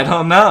well? I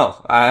don't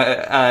know.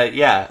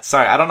 Yeah,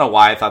 sorry, I don't know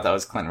why I thought that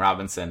was Clint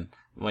Robinson.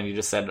 When you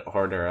just said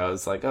hoarder, I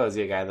was like, oh, is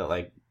he a guy that,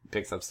 like,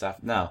 picks up stuff?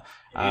 No.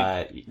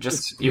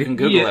 You can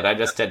Google it. I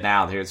just did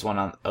now. Here's one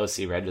on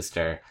OC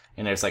Register.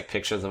 And there's, like,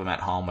 pictures of him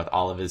at home with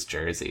all of his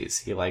jerseys.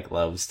 He, like,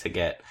 loves to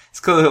get... He's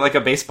clearly, like,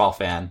 a baseball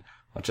fan,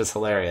 which is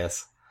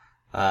hilarious.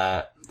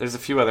 There's a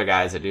few other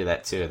guys that do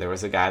that, too. There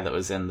was a guy that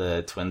was in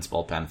the Twins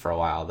bullpen for a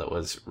while that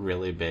was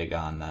really big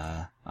on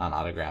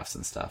autographs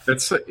and stuff.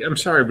 I'm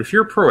sorry, but if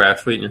you're a pro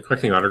athlete and you're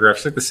collecting autographs,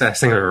 it's like the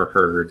saddest thing I've ever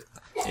heard.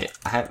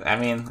 I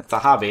mean, it's a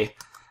hobby.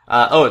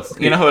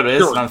 You know who it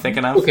is that I'm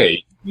thinking of?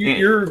 Okay,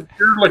 you're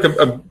like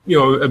a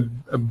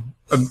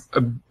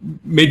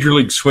major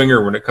league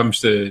swinger when it comes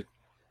to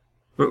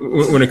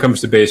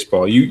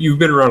baseball. You've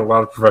been around a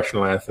lot of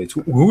professional athletes.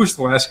 Who was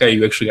the last guy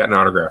you actually got an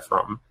autograph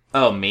from?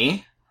 Oh,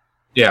 me?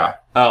 Yeah.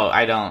 Oh,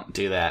 I don't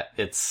do that.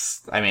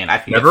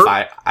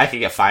 I could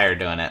get fired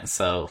doing it.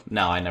 So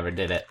no, I never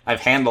did it. I've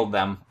handled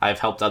them. I've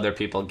helped other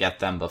people get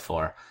them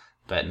before.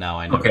 But no,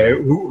 I never.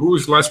 Okay, who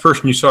was the last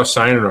person you saw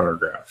sign an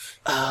autograph?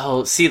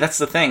 Oh, see, that's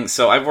the thing.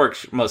 So I've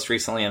worked most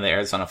recently in the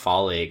Arizona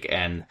Fall League,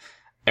 and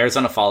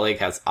Arizona Fall League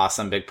has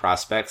awesome big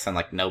prospects, and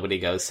like nobody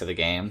goes to the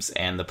games,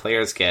 and the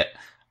players get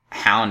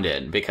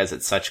hounded because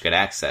it's such good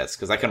access.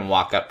 Because I can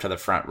walk up to the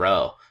front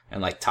row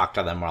and like talk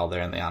to them while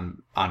they're in the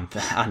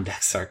on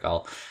deck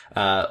circle,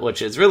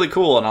 which is really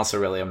cool and also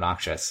really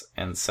obnoxious.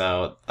 And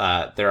so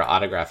there are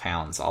autograph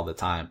hounds all the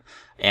time.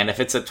 And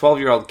if it's a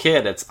 12-year-old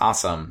kid, it's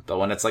awesome. But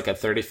when it's like a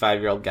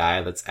 35-year-old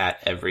guy that's at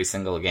every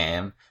single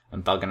game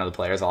and bugging other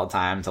players all the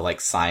time to like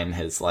sign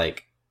his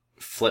like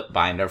flip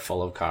binder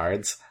full of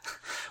cards.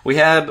 We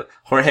had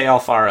Jorge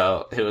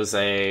Alfaro, who was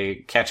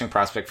a catching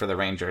prospect for the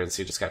Rangers.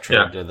 He just got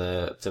traded to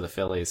the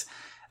Phillies.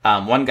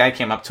 One guy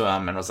came up to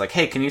him and was like,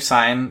 "Hey, can you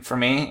sign for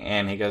me?"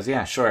 And he goes,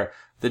 "Yeah, sure."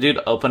 The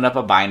dude opened up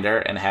a binder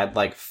and had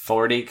like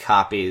 40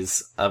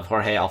 copies of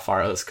Jorge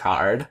Alfaro's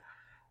card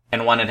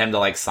and wanted him to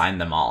like sign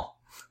them all.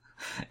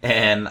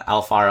 And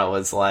Alfaro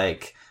was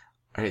like,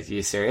 "Are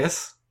you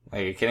serious?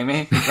 Like, are you kidding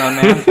me, grown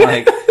man?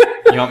 Like,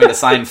 you want me to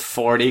sign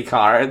 40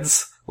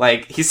 cards?"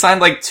 Like, he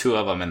signed like 2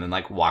 of them and then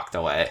like walked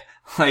away.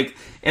 Like,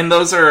 and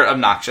those are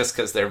obnoxious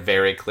because they're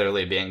very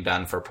clearly being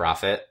done for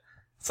profit.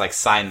 It's like,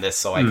 sign this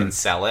so I can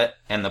sell it.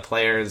 And the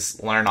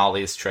players learn all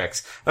these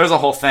tricks. There's a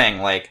whole thing,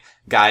 like,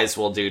 guys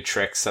will do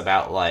tricks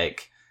about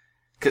like,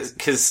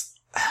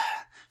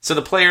 so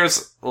the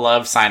players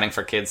love signing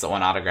for kids that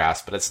want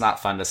autographs, but it's not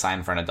fun to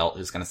sign for an adult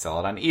who's going to sell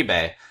it on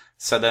eBay.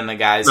 So then the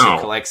guys who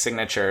collect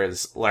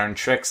signatures learn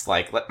tricks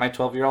like, let my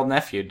 12-year-old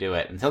nephew do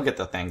it and he'll get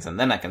the things and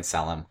then I can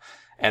sell them.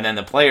 And then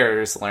the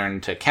players learn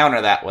to counter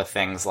that with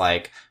things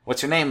like,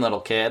 "What's your name, little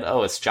kid?"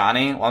 "Oh, it's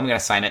Johnny." "Well, I'm going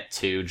to sign it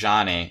to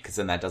Johnny," because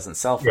then that doesn't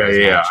sell for as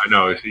much. Yeah, I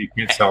know. You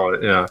can't sell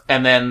it, yeah.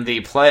 And then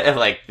the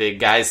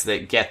guys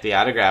that get the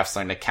autographs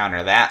learn to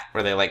counter that,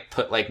 where they like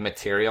put like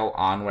material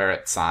on where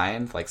it's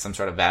signed, like some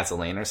sort of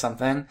Vaseline or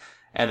something.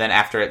 And then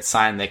after it's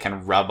signed, they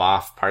can rub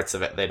off parts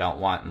of it they don't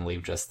want and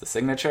leave just the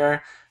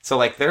signature. So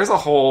like, there's a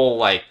whole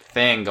like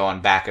thing going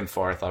back and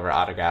forth over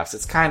autographs.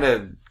 It's kind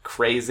of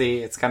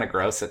crazy. It's kind of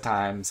gross at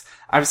times.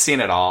 I've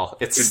seen it all.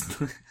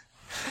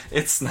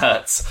 It's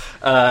nuts.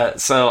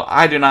 So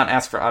I do not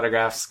ask for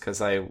autographs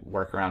because I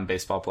work around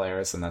baseball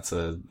players, and that's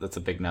a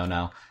big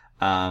no-no.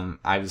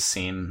 I've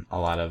seen a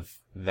lot of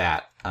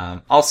that.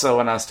 Also,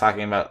 when I was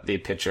talking about the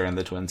pitcher in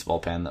the Twins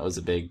bullpen that was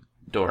a big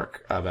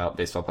dork about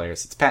baseball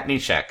players, it's Pat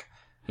Neshek,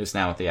 who's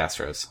now with the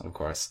Astros, of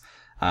course.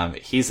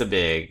 He's a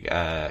big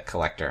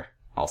collector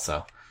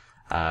also.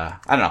 I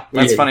don't know.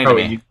 That's funny to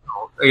me.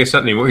 I guess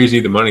not anymore. He doesn't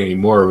need the money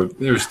anymore.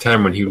 There was a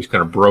time when he was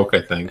kind of broke,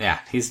 I think. Yeah,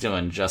 he's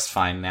doing just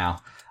fine now.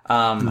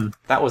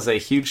 That was a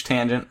huge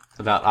tangent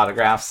about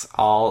autographs,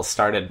 all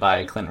started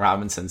by Clint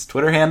Robinson's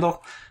Twitter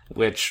handle,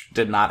 which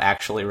did not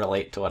actually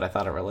relate to what I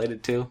thought it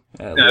related to.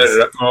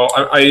 Well,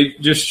 I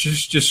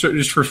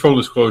just for full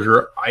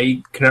disclosure,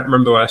 I cannot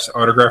remember the last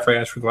autograph I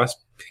asked for. The last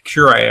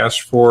picture I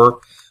asked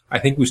for, I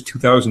think, was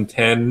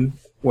 2010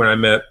 when I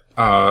met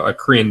a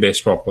Korean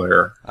baseball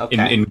player when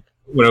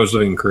I was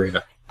living in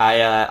Korea.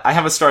 I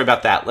have a story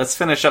about that. Let's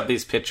finish up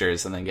these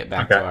pictures and then get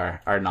back to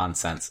our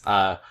nonsense.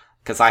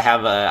 Because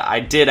I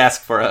did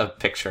ask for a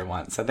picture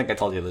once. I think I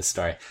told you this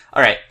story.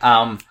 All right.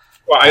 Well,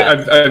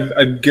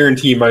 I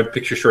guarantee my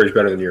picture story is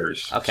better than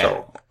yours. Okay.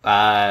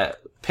 So.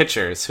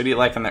 Pitchers. Who do you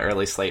like on the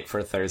early slate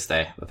for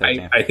Thursday?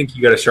 I think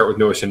you got to start with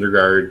Noah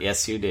Syndergaard.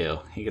 Yes, you do.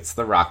 He gets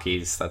the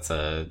Rockies. That's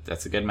a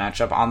good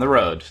matchup on the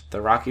road. The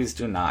Rockies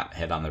do not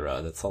hit on the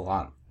road. That's a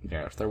lot.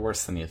 They're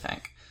worse than you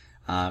think.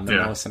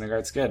 Noah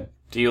Syndergaard's good.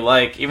 Do you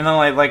like, even though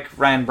I like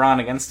Ryan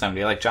Braun against them, do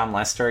you like John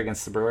Lester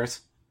against the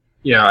Brewers?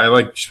 Yeah, I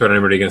like just about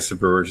anybody against the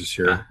Brewers this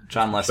year.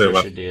 John Lester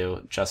should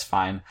do just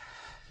fine.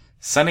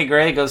 Sonny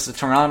Gray goes to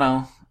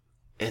Toronto.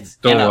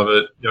 Don't love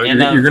it.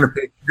 You're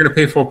gonna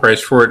pay full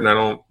price for it, and I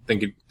don't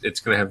think it's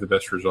gonna have the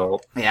best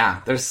result.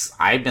 Yeah,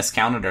 I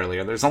miscounted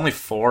earlier. There's only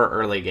 4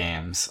 early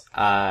games.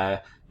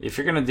 If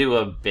you're gonna do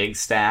a big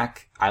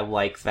stack, I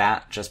like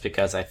that just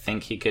because I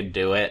think he could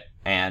do it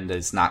and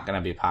is not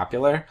gonna be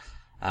popular.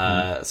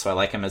 So I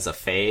like him as a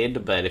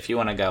fade. But if you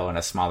want to go in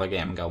a smaller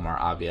game and go more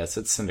obvious,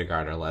 it's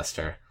Syndergaard or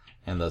Lester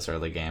in those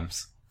early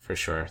games. For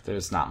sure.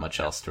 There's not much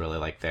else to really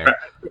like there.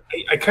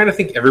 I kind of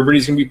think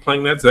everybody's going to be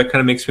playing that, so that kind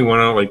of makes me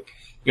want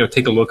to,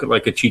 take a look at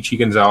like a Chichi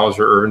Gonzalez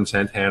or Irvin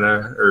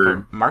Santana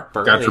or Mark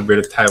Burley. God forbid,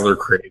 a Tyler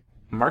Craig.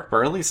 Mark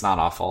Burley's not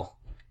awful.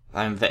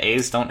 I mean, the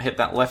A's don't hit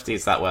that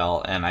lefties that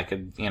well, and I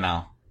could,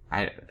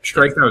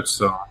 Strikeouts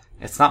suck.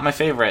 It's not my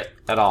favorite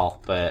at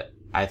all, but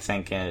I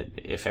think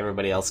if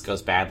everybody else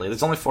goes badly,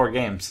 there's only 4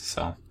 games,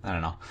 so I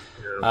don't know.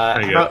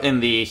 How about in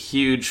the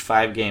huge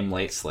 5-game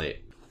late slate?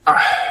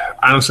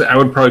 Honestly, I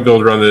would probably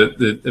build around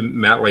the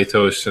Matt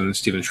Latos and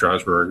Steven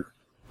Strasburg.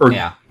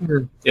 Yeah.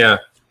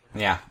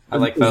 I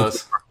like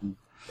those.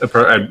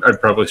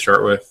 I'd probably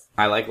start with.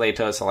 I like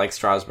Latos. I like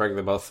Strasburg.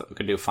 They both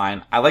could do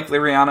fine. I like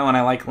Liriano and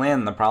I like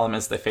Lynn. The problem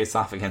is they face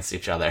off against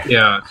each other.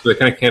 Yeah, so they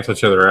kind of cancel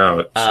each other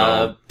out.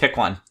 So. Pick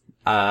one.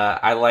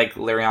 I like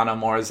Liriano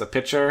more as a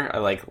pitcher. I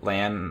like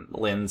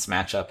Lynn's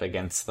matchup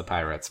against the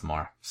Pirates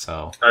more.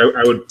 So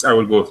I would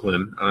go with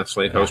Lynn,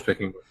 honestly, if I was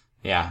picking.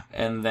 Yeah,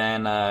 and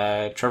then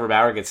Trevor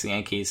Bauer gets the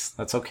Yankees.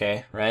 That's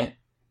okay, right?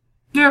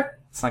 Yeah.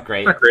 It's not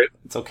great.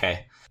 It's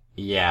okay.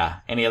 Yeah.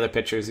 Any other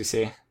pitchers you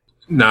see?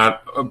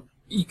 Not.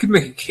 You could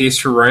make a case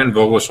for Ryan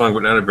Vogelsong,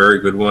 but not a very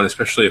good one,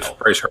 especially if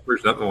Bryce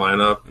Harper's not in the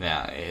lineup.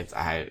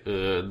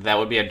 Yeah, that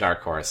would be a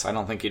dark horse. I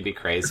don't think you'd be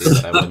crazy,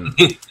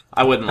 but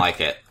I wouldn't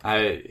like it.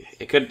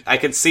 I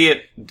could see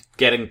it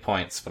getting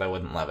points, but I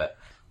wouldn't love it.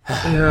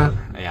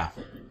 Yeah.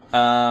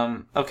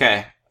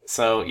 Okay.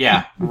 So,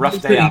 yeah,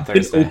 rough day on Thursday.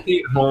 He's been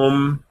okay at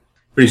home,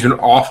 but he's been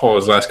awful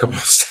his last couple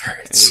of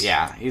starts.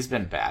 Yeah, he's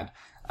been bad.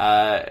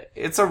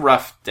 It's a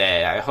rough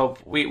day. I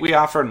hope we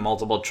offered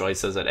multiple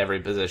choices at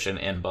every position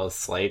in both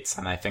slates,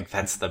 and I think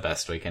that's the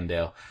best we can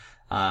do.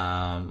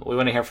 We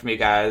want to hear from you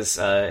guys.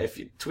 If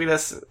you tweet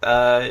us,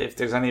 if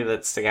there's any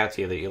that stick out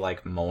to you that you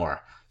like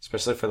more,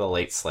 especially for the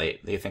late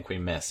slate that you think we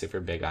missed, if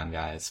you're big on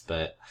guys.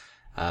 But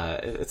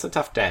it's a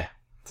tough day.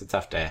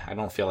 I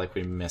don't feel like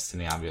we missed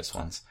any obvious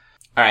ones.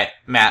 All right,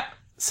 Matt.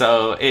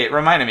 So it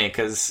reminded me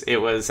because it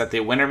was at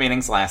the winter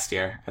meetings last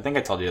year. I think I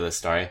told you this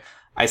story.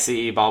 I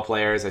see ball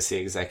players, I see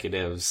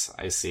executives,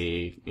 I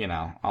see,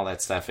 all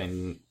that stuff,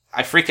 and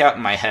I freak out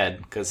in my head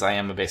because I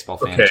am a baseball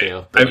fan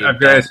too. I've got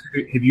to ask,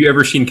 have you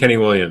ever seen Kenny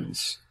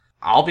Williams?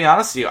 I'll be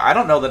honest with you, I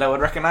don't know that I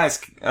would recognize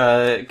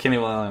Kenny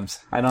Williams.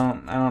 I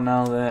don't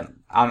know that.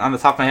 On the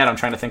top of my head, I'm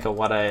trying to think of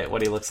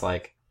what he looks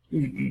like.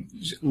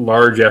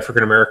 Large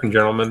African American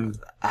gentleman.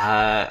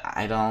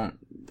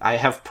 I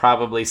have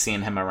probably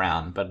seen him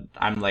around, but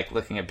I'm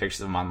looking at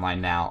pictures of him online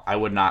now. I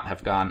would not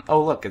have gone,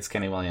 oh look, it's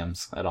Kenny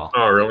Williams at all.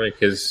 Oh really?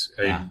 Because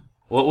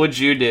what would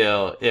you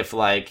do if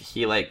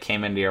he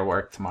came into your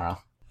work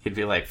tomorrow? He'd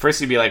be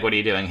first you'd be what are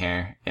you doing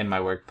here in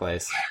my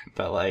workplace?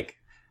 But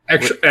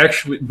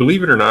actually,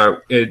 believe it or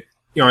not,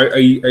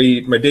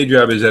 my day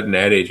job is at an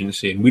ad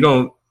agency, and we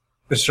don't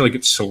necessarily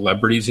get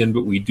celebrities in,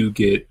 but we do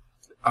get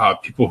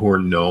people who are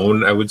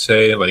known. I would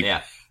say a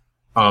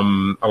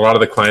lot of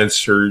the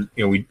clients are,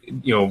 we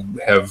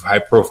have high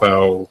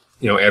profile,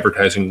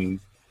 advertising.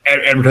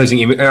 I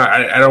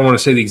don't want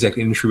to say the exact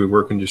industry we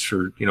work in just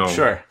for,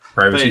 sure.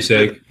 privacy's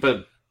sake.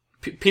 But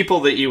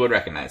people that you would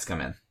recognize come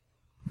in.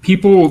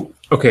 People,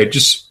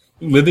 just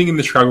living in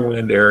the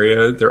Chicagoland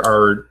area, there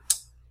are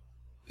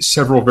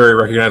several very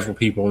recognizable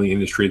people in the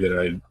industry that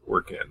I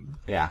work in.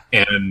 Yeah.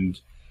 And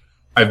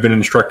I've been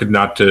instructed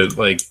not to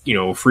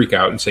freak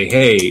out and say,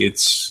 hey,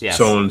 it's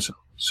so-and-so.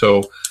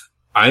 So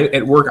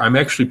at work, I'm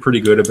actually pretty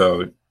good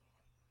about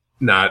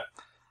not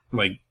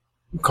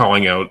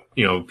calling out,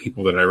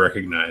 people that I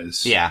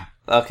recognize. Yeah.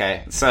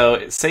 Okay.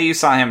 So say you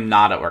saw him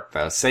not at work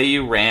though. Say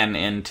you ran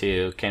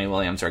into Kenny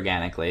Williams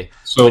organically.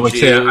 So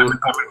say I'm at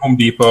Home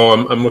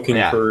Depot. I'm looking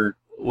for.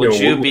 Would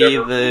you be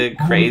the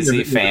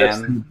crazy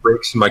fan?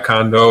 Breaks in my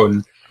condo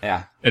and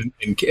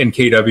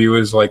KW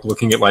is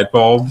looking at light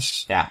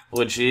bulbs. Yeah.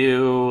 Would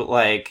you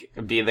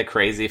be the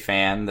crazy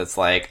fan that's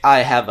I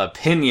have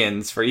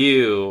opinions for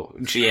you,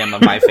 GM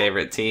of my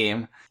favorite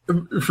team?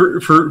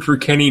 For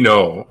Kenny,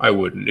 no, I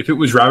wouldn't. If it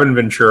was Robin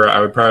Ventura,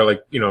 I would probably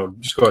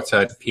just go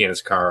outside to pee in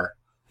his car.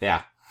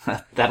 Yeah.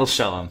 That'll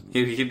show him.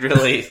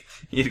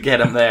 You'd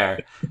get him there.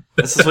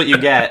 This is what you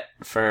get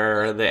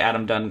for the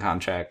Adam Dunn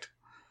contract.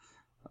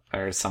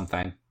 Or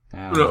something.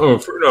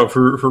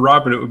 For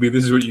Robin, it would be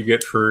this is what you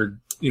get for,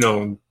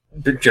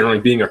 generally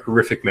being a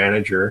horrific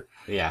manager.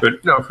 Yeah.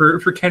 But no,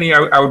 for Kenny,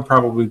 I would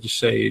probably just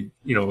say,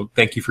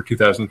 thank you for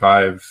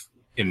 2005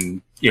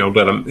 and,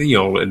 let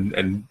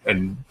him,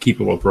 and keep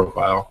a low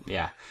profile.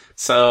 Yeah.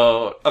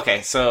 So,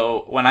 okay.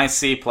 So when I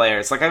see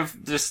players, I've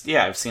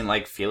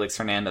seen Felix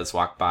Hernandez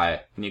walk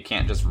by and you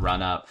can't just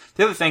run up.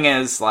 The other thing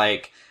is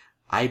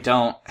I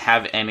don't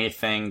have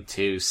anything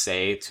to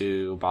say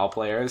to ball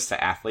players,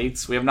 to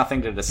athletes. We have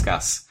nothing to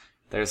discuss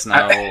There's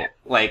no,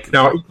 like...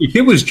 Now, if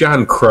it was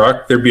John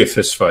Kruk, there'd be a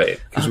fist fight.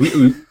 Because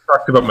we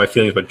talked about my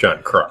feelings about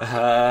John Kruk.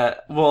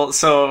 Well,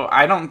 so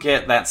I don't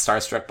get that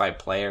starstruck by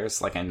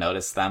players. Like, I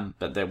notice them,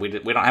 but we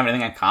don't have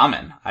anything in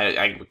common.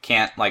 I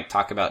can't, like,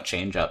 talk about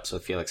change-ups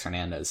with Felix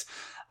Hernandez.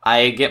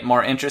 I get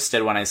more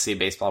interested when I see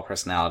baseball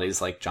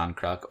personalities like John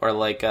Kruk or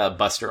like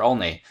Buster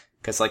Olney.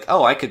 Because, like,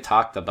 oh, I could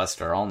talk to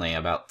Buster Olney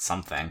about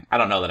something. I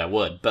don't know that I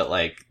would, but,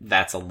 like,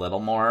 that's a little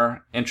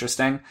more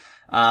interesting.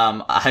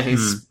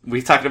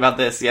 We talked about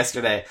this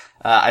yesterday.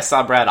 I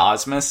saw Brad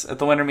Ausmus at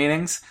the winter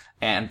meetings,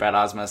 and Brad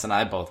Ausmus and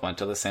I both went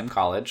to the same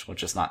college,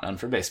 which is not known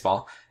for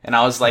baseball. And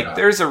I was like,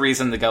 there's a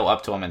reason to go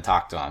up to him and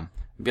talk to him.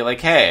 Be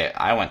like, hey,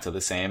 I went to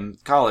the same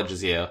college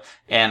as you.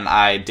 And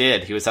I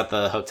did. He was at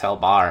the hotel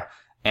bar,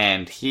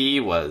 and he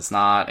was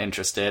not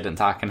interested in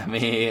talking to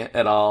me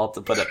at all,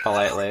 to put it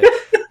politely.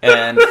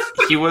 And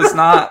he was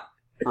not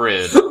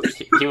rude.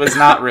 He was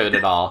not rude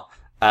at all.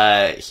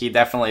 He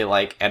definitely,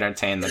 like,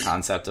 entertained the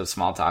concept of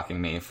small talking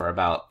me for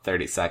about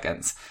 30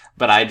 seconds.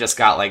 But I just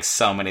got, like,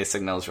 so many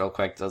signals real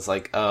quick. I was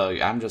like, oh,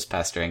 I'm just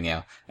pestering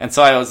you. And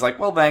so I was like,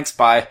 well, thanks,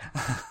 bye.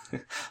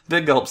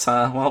 Big gulps,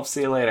 huh? Well,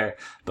 see you later.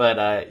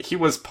 But, he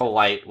was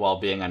polite while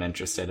being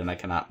uninterested, and I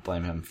cannot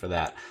blame him for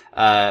that.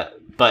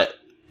 But,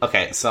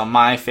 okay, so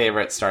my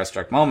favorite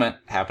starstruck moment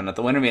happened at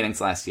the winter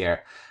meetings last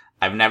year.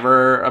 I've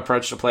never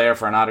approached a player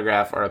for an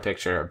autograph or a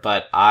picture,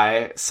 but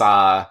I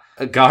saw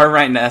Gar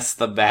Ryness,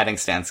 the batting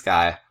stance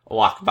guy,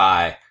 walking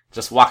by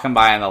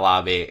in the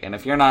lobby. And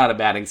if you're not a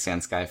batting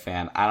stance guy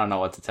fan, I don't know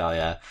what to tell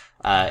you.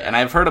 And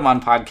I've heard him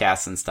on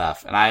podcasts and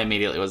stuff, and I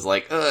immediately was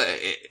like,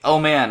 oh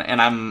man. And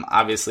I'm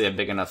obviously a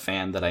big enough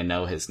fan that I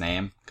know his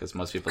name, because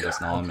most people just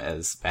know him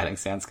as batting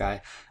stance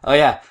guy. Oh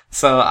yeah.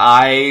 So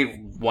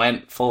I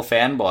went full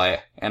fanboy,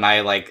 and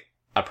I, like,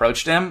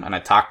 approached him, and I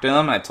talked to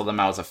him, and I told him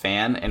I was a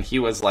fan, and he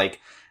was, like,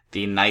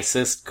 the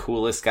nicest,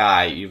 coolest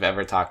guy you've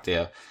ever talked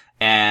to.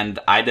 And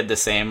I did the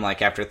same,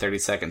 like, after 30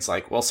 seconds,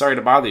 like, well, sorry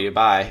to bother you,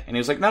 bye. And he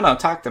was like, no,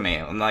 talk to me.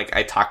 And, like,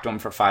 I talked to him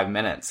for 5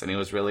 minutes, and he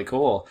was really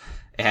cool.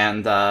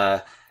 And,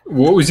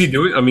 what was he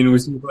doing? I mean,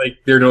 was he, like,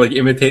 there to, like,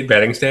 imitate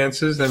batting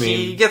stances? I mean,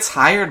 he gets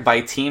hired by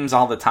teams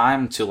all the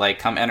time to, like,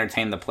 come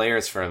entertain the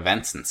players for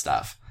events and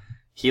stuff.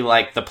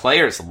 The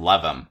players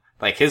love him.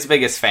 Like, his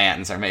biggest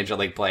fans are major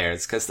league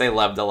players, because they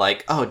love to,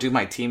 like, oh, do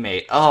my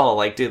teammate, oh,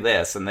 like, do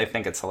this, and they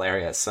think it's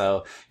hilarious.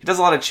 So, he does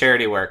a lot of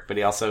charity work, but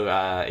he also,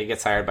 he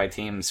gets hired by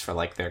teams for,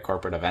 like, their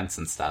corporate events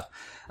and stuff.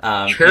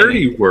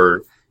 Charity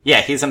work?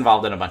 Yeah, he's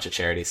involved in a bunch of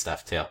charity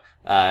stuff, too.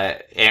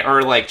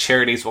 Or, like,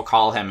 charities will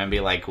call him and be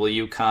like, will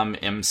you come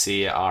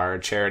MC our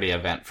charity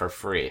event for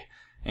free?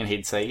 And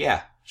he'd say,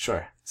 yeah,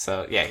 sure.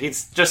 So, yeah,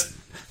 he's just,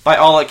 by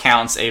all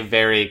accounts, a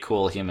very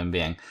cool human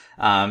being.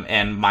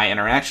 And my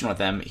interaction with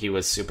him, he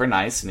was super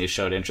nice, and he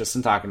showed interest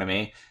in talking to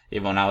me,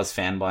 even when I was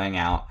fanboying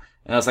out.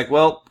 And I was like,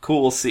 well,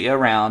 cool, see you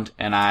around.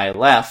 And I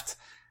left,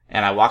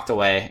 and I walked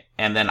away,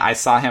 and then I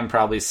saw him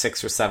probably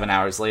 6 or 7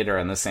 hours later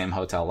in the same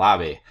hotel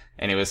lobby,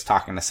 and he was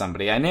talking to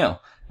somebody I knew.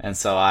 And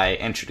so I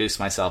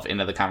introduced myself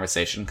into the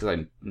conversation, because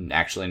I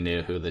actually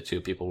knew who the two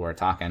people were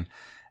talking.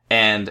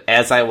 And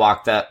as I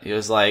walked up, he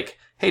was like,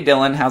 hey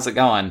Dylan, how's it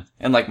going?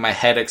 And, like, my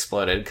head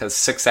exploded, because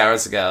 6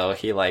 hours ago,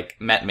 he, like,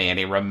 met me and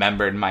he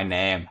remembered my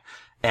name.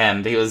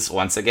 And he was,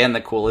 once again,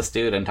 the coolest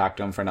dude, and talked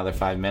to him for another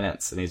 5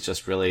 minutes. And he's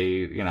just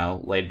really,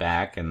 laid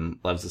back and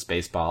loves his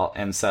baseball.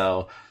 And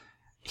so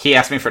he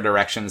asked me for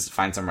directions to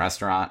find some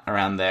restaurant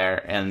around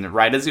there. And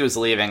right as he was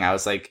leaving, I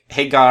was like,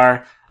 hey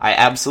Gar, I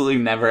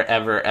absolutely never,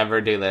 ever, ever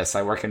do this.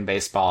 I work in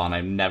baseball and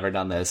I've never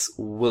done this.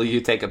 Will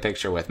you take a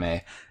picture with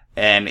me?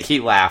 And he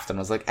laughed and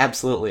was like,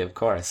 absolutely, of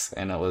course.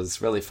 And it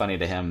was really funny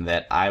to him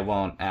that I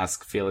won't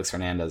ask Felix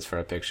Hernandez for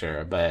a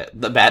picture, but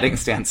the batting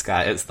stance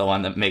guy is the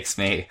one that makes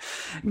me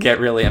get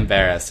really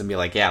embarrassed and be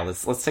like, yeah,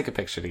 let's take a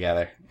picture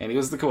together. And he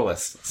was the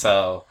coolest.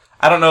 So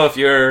I don't know if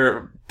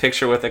your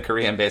picture with a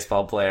Korean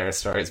baseball player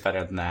story is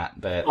better than that,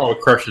 but oh,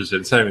 it crushes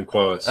it. It's not even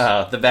close.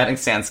 The batting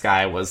stance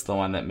guy was the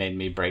one that made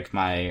me break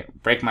my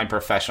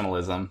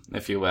professionalism,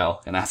 if you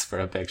will, and ask for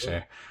a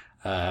picture.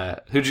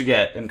 Who'd you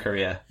get in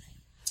Korea?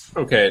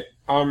 Okay.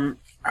 How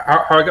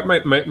I got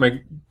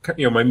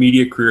my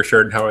media career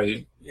started, how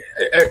I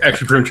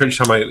actually pretty much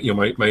how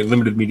my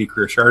limited media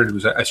career started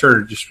was I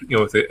started just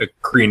with a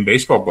Korean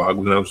baseball blog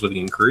when I was living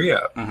in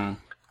Korea. Mm-hmm.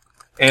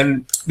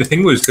 And the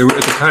thing was, at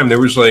the time there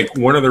was like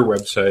one other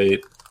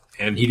website,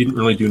 and he didn't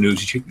really do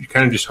news. He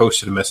kind of just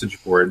hosted a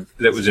message board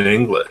that was in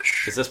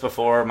English. Is this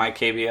before Mike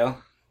KBO?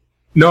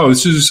 No,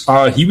 this is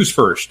he was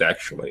first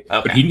actually.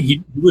 Okay. But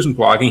he wasn't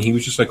blogging. He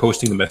was just like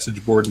hosting the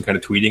message board and kind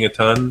of tweeting a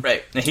ton.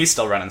 Right. And he's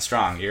still running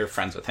strong. You're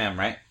friends with him,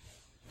 right?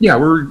 Yeah,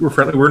 we're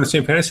friendly. We're in the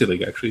same fantasy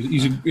league actually.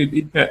 He's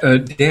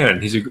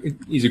Dan. He's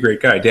a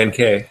great guy. Dan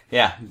K.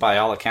 Yeah, by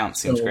all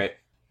accounts, seems great.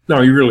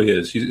 No, he really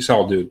is. He's a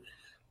solid dude.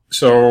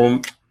 So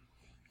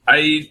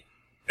I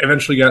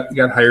eventually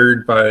got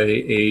hired by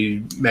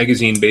a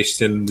magazine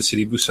based in the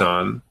city of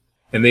Busan.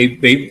 And they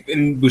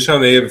in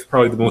Busan, they have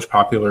probably the most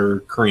popular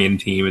Korean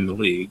team in the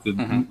league, the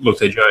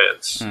Lotte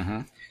Giants.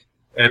 Mm-hmm.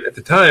 And at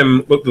the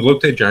time, the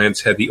Lotte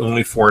Giants had the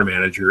only foreign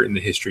manager in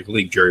the history of the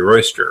league, Jerry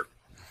Royster.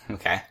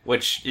 Okay,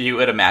 which you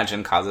would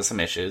imagine causes some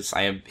issues.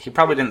 He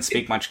probably didn't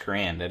speak much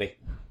Korean, did he?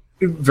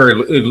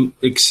 Very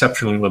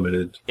exceptionally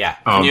limited. Yeah.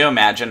 Can you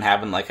imagine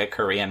having like a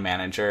Korean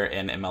manager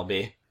in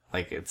MLB?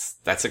 Like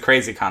that's a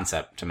crazy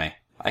concept to me.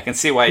 I can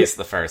see why he's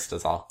the first,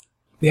 is all.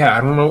 Yeah,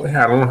 I don't know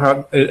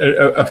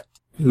how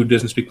who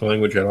doesn't speak the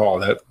language at all.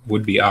 That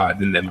would be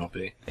odd in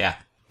MLB. Yeah.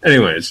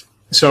 Anyways,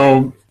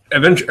 so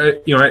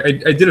eventually,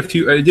 I did a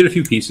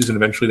few pieces, and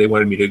eventually they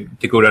wanted me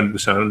to go down to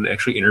Busan and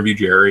actually interview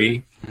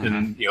Jerry,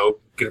 and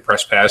get a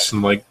press pass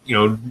and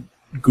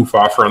goof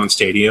off around the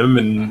stadium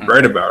and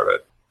write about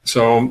it.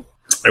 So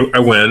I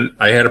went.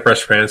 I had a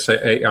press pass.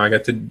 I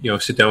got to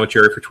sit down with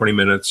Jerry for 20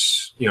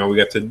 minutes. We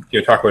got to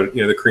talk about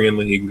the Korean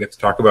League. We got to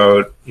talk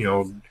about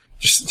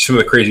just some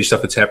of the crazy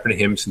stuff that's happened to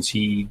him since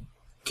he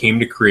came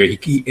to Korea.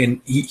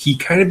 He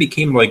kind of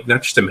became like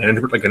not just a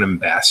manager, but like an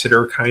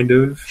ambassador, kind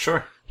of.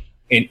 Sure.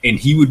 And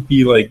he would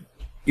be like,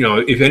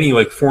 if any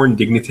like foreign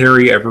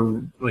dignitary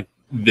ever like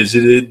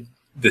visited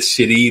the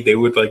city, they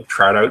would like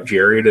trot out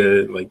Jerry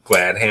to like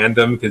glad hand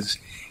him, because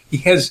he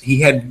has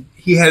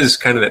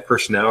kind of that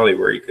personality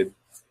where he could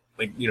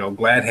like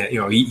glad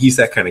hand. He's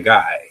that kind of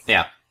guy.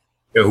 Yeah.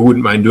 Who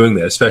wouldn't mind doing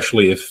that,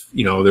 especially if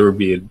there would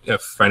be a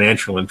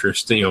financial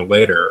interest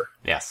later.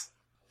 Yes.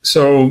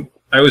 So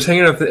I was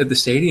hanging out at the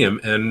stadium,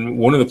 and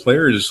one of the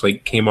players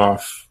like came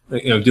off,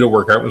 did a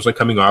workout, and was like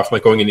coming off,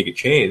 like going in to get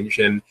changed,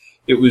 and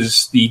it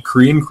was the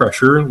Korean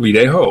crusher Lee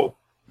Dae-ho.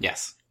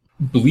 Yes.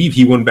 I believe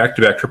he won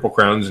back-to-back Triple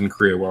Crowns in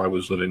Korea while I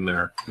was living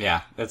there.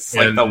 Yeah, it's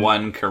like the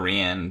one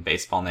Korean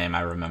baseball name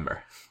I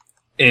remember.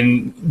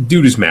 And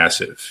dude is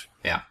massive.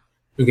 Yeah.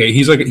 Okay,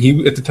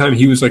 at the time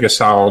he was like a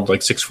solid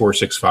like 6'4",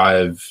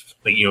 6'5",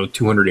 like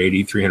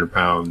 280, 300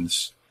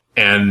 pounds.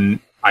 And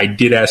I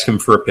did ask him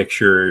for a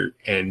picture,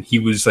 and he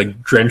was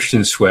like drenched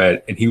in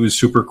sweat, and he was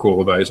super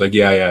cool about it. He's like,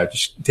 yeah,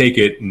 just take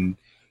it. And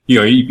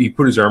he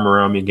put his arm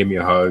around me and gave me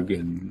a hug,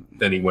 and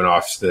then he went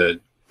off to the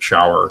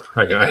shower,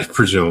 I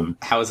presume.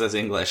 How was his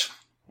English?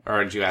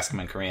 Or did you ask him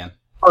in Korean?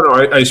 Oh, no,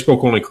 I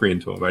spoke only Korean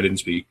to him. I didn't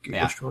speak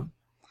English to him.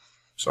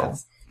 So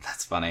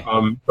that's funny.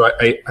 But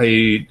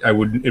I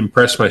would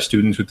impress my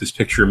students with this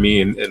picture of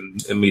me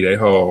and Lee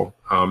Dae-ho,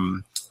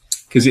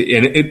 because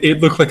it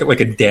looked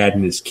like a dad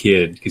and his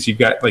kid, because you've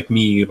got like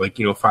me, like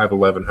 5'11",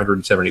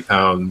 170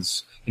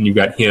 pounds, and you've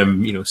got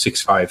him,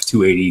 6'5",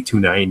 280,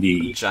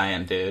 290,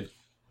 giant dude.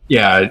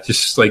 Yeah,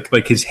 just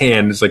like his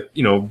hand is like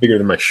bigger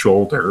than my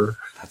shoulder.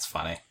 That's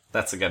funny.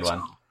 That's a good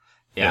one.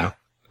 Yeah.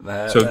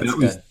 That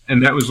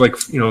was like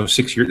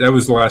 6 years. That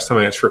was the last time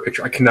I asked for a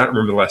picture. I cannot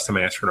remember the last time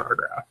I asked for an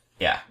autograph.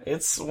 Yeah,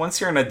 it's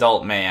once you're an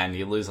adult man,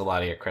 you lose a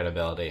lot of your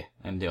credibility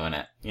in doing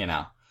it.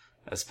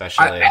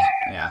 Especially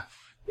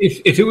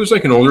If it was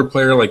like an older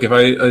player, like if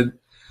I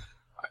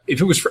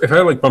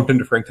like bumped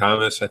into Frank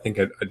Thomas, I think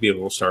I'd be a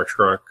little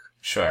starstruck.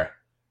 Sure.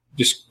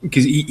 Just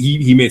because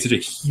he made such a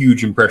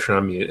huge impression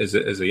on me as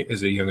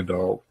a young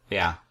adult.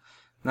 Yeah.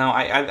 No,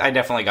 I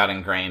definitely got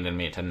ingrained in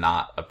me to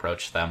not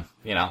approach them,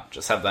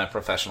 just have that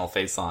professional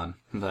face on.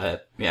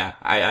 But yeah,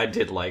 I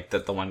did like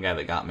that the one guy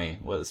that got me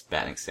was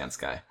batting stance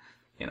guy,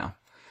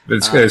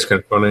 This guy's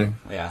kind of funny.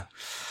 Yeah.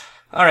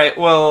 All right,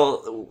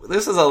 well,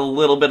 this is a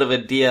little bit of a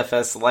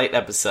DFS light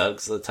episode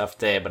because it's a tough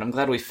day, but I'm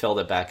glad we filled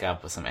it back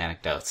up with some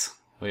anecdotes.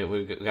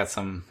 We got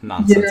some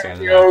nonsense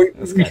here.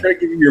 We try to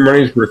give you your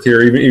money's worth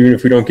here, even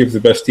if we don't give the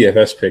best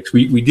DFS picks.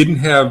 We didn't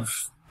have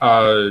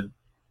the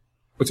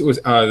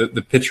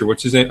pitcher.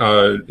 What's his name?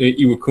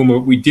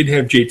 Iwakuma. We did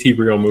have JT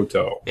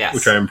Realmuto, yes,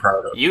 which I am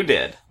proud of. You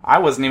did. I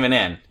wasn't even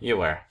in. You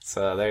were.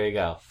 So there you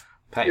go.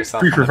 Pat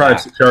yourself 3 for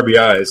 5, 6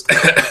 RBIs.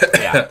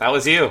 Yeah, that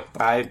was you.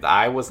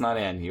 I was not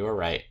in. You were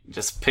right.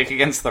 Just pick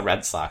against the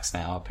Red Sox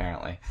now,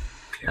 apparently.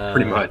 Yeah,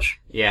 pretty much.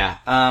 Yeah.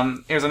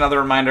 Here's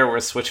another reminder. We're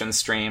switching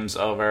streams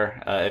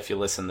over. If you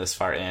listen this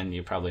far in,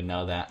 you probably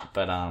know that.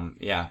 But,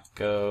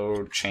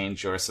 go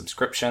change your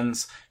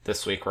subscriptions.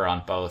 This week we're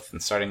on both.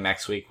 And starting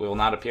next week, we will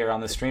not appear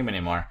on the stream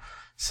anymore.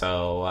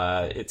 So,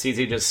 it's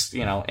easy. Just,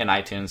 in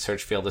iTunes,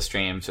 search Field of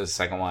Streams. There's the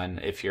second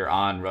one. If you're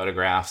on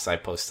Rotographs, I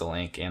post a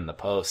link in the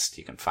post.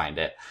 You can find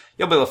it.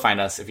 You'll be able to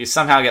find us. If you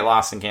somehow get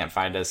lost and can't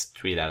find us,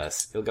 tweet at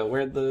us. You'll go,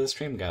 where'd the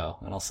stream go?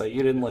 And I'll say,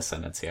 you didn't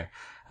listen. It's here.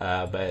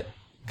 But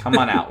come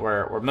on out.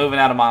 We're moving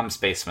out of Mom's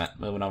basement,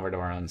 moving over to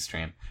our own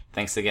stream.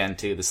 Thanks again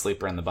to the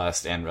Sleeper and the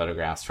Bust and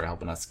Rotographs for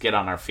helping us get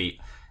on our feet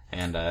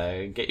and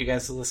get you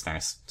guys the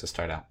listeners to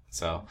start out.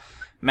 So,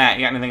 Matt,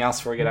 you got anything else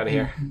before we get out of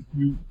here?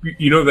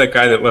 That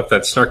guy that left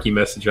that snarky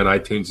message on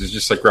iTunes is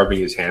just like rubbing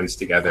his hands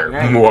together.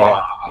 Right.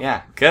 Wow.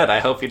 Yeah, good. I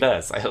hope he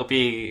does. I hope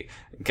he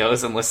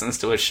goes and listens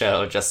to a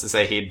show just to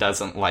say he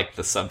doesn't like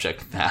the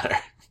subject matter.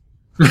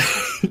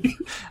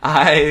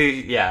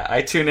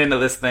 I tune into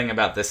this thing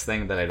about this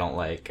thing that I don't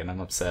like, and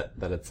I'm upset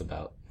that it's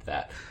about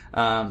that.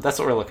 That's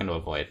what we're looking to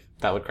avoid.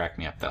 That would crack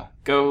me up, though.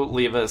 Go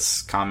leave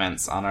us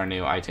comments on our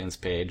new iTunes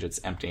page.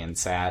 It's empty and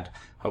sad.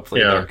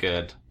 Hopefully they're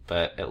good,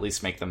 but at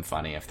least make them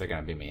funny if they're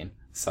going to be mean.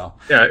 So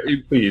yeah,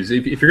 please,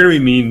 if you're going to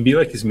be mean, be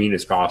like as mean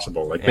as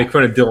possible. Like make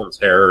fun of Dylan's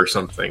hair or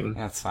something.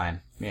 That's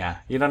fine. Yeah,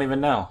 you don't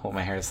even know what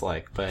my hair is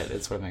like, but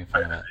it's worth making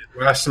fun of it.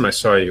 Last time I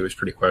saw you, it was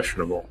pretty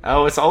questionable.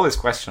 Oh, it's always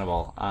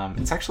questionable.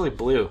 It's actually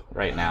blue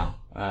right now,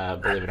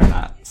 believe it or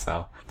not.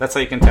 So that's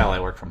how you can tell I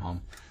work from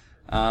home.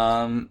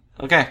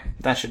 Okay,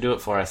 that should do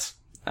it for us.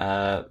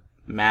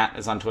 Matt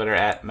is on Twitter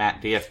at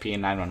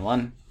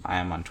MattDFP911. I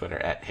am on Twitter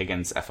at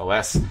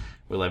HigginsFOS.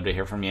 We love to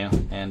hear from you.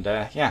 And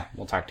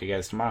we'll talk to you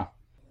guys tomorrow.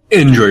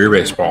 Enjoy your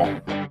baseball.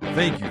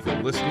 Thank you for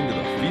listening to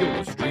the Field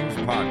of Streams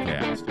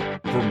podcast.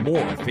 For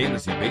more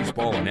fantasy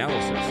baseball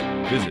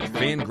analysis, visit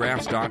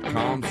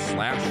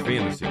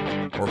fangraphs.com/fantasy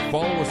or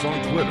follow us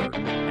on Twitter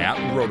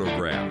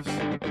 @Rotographs.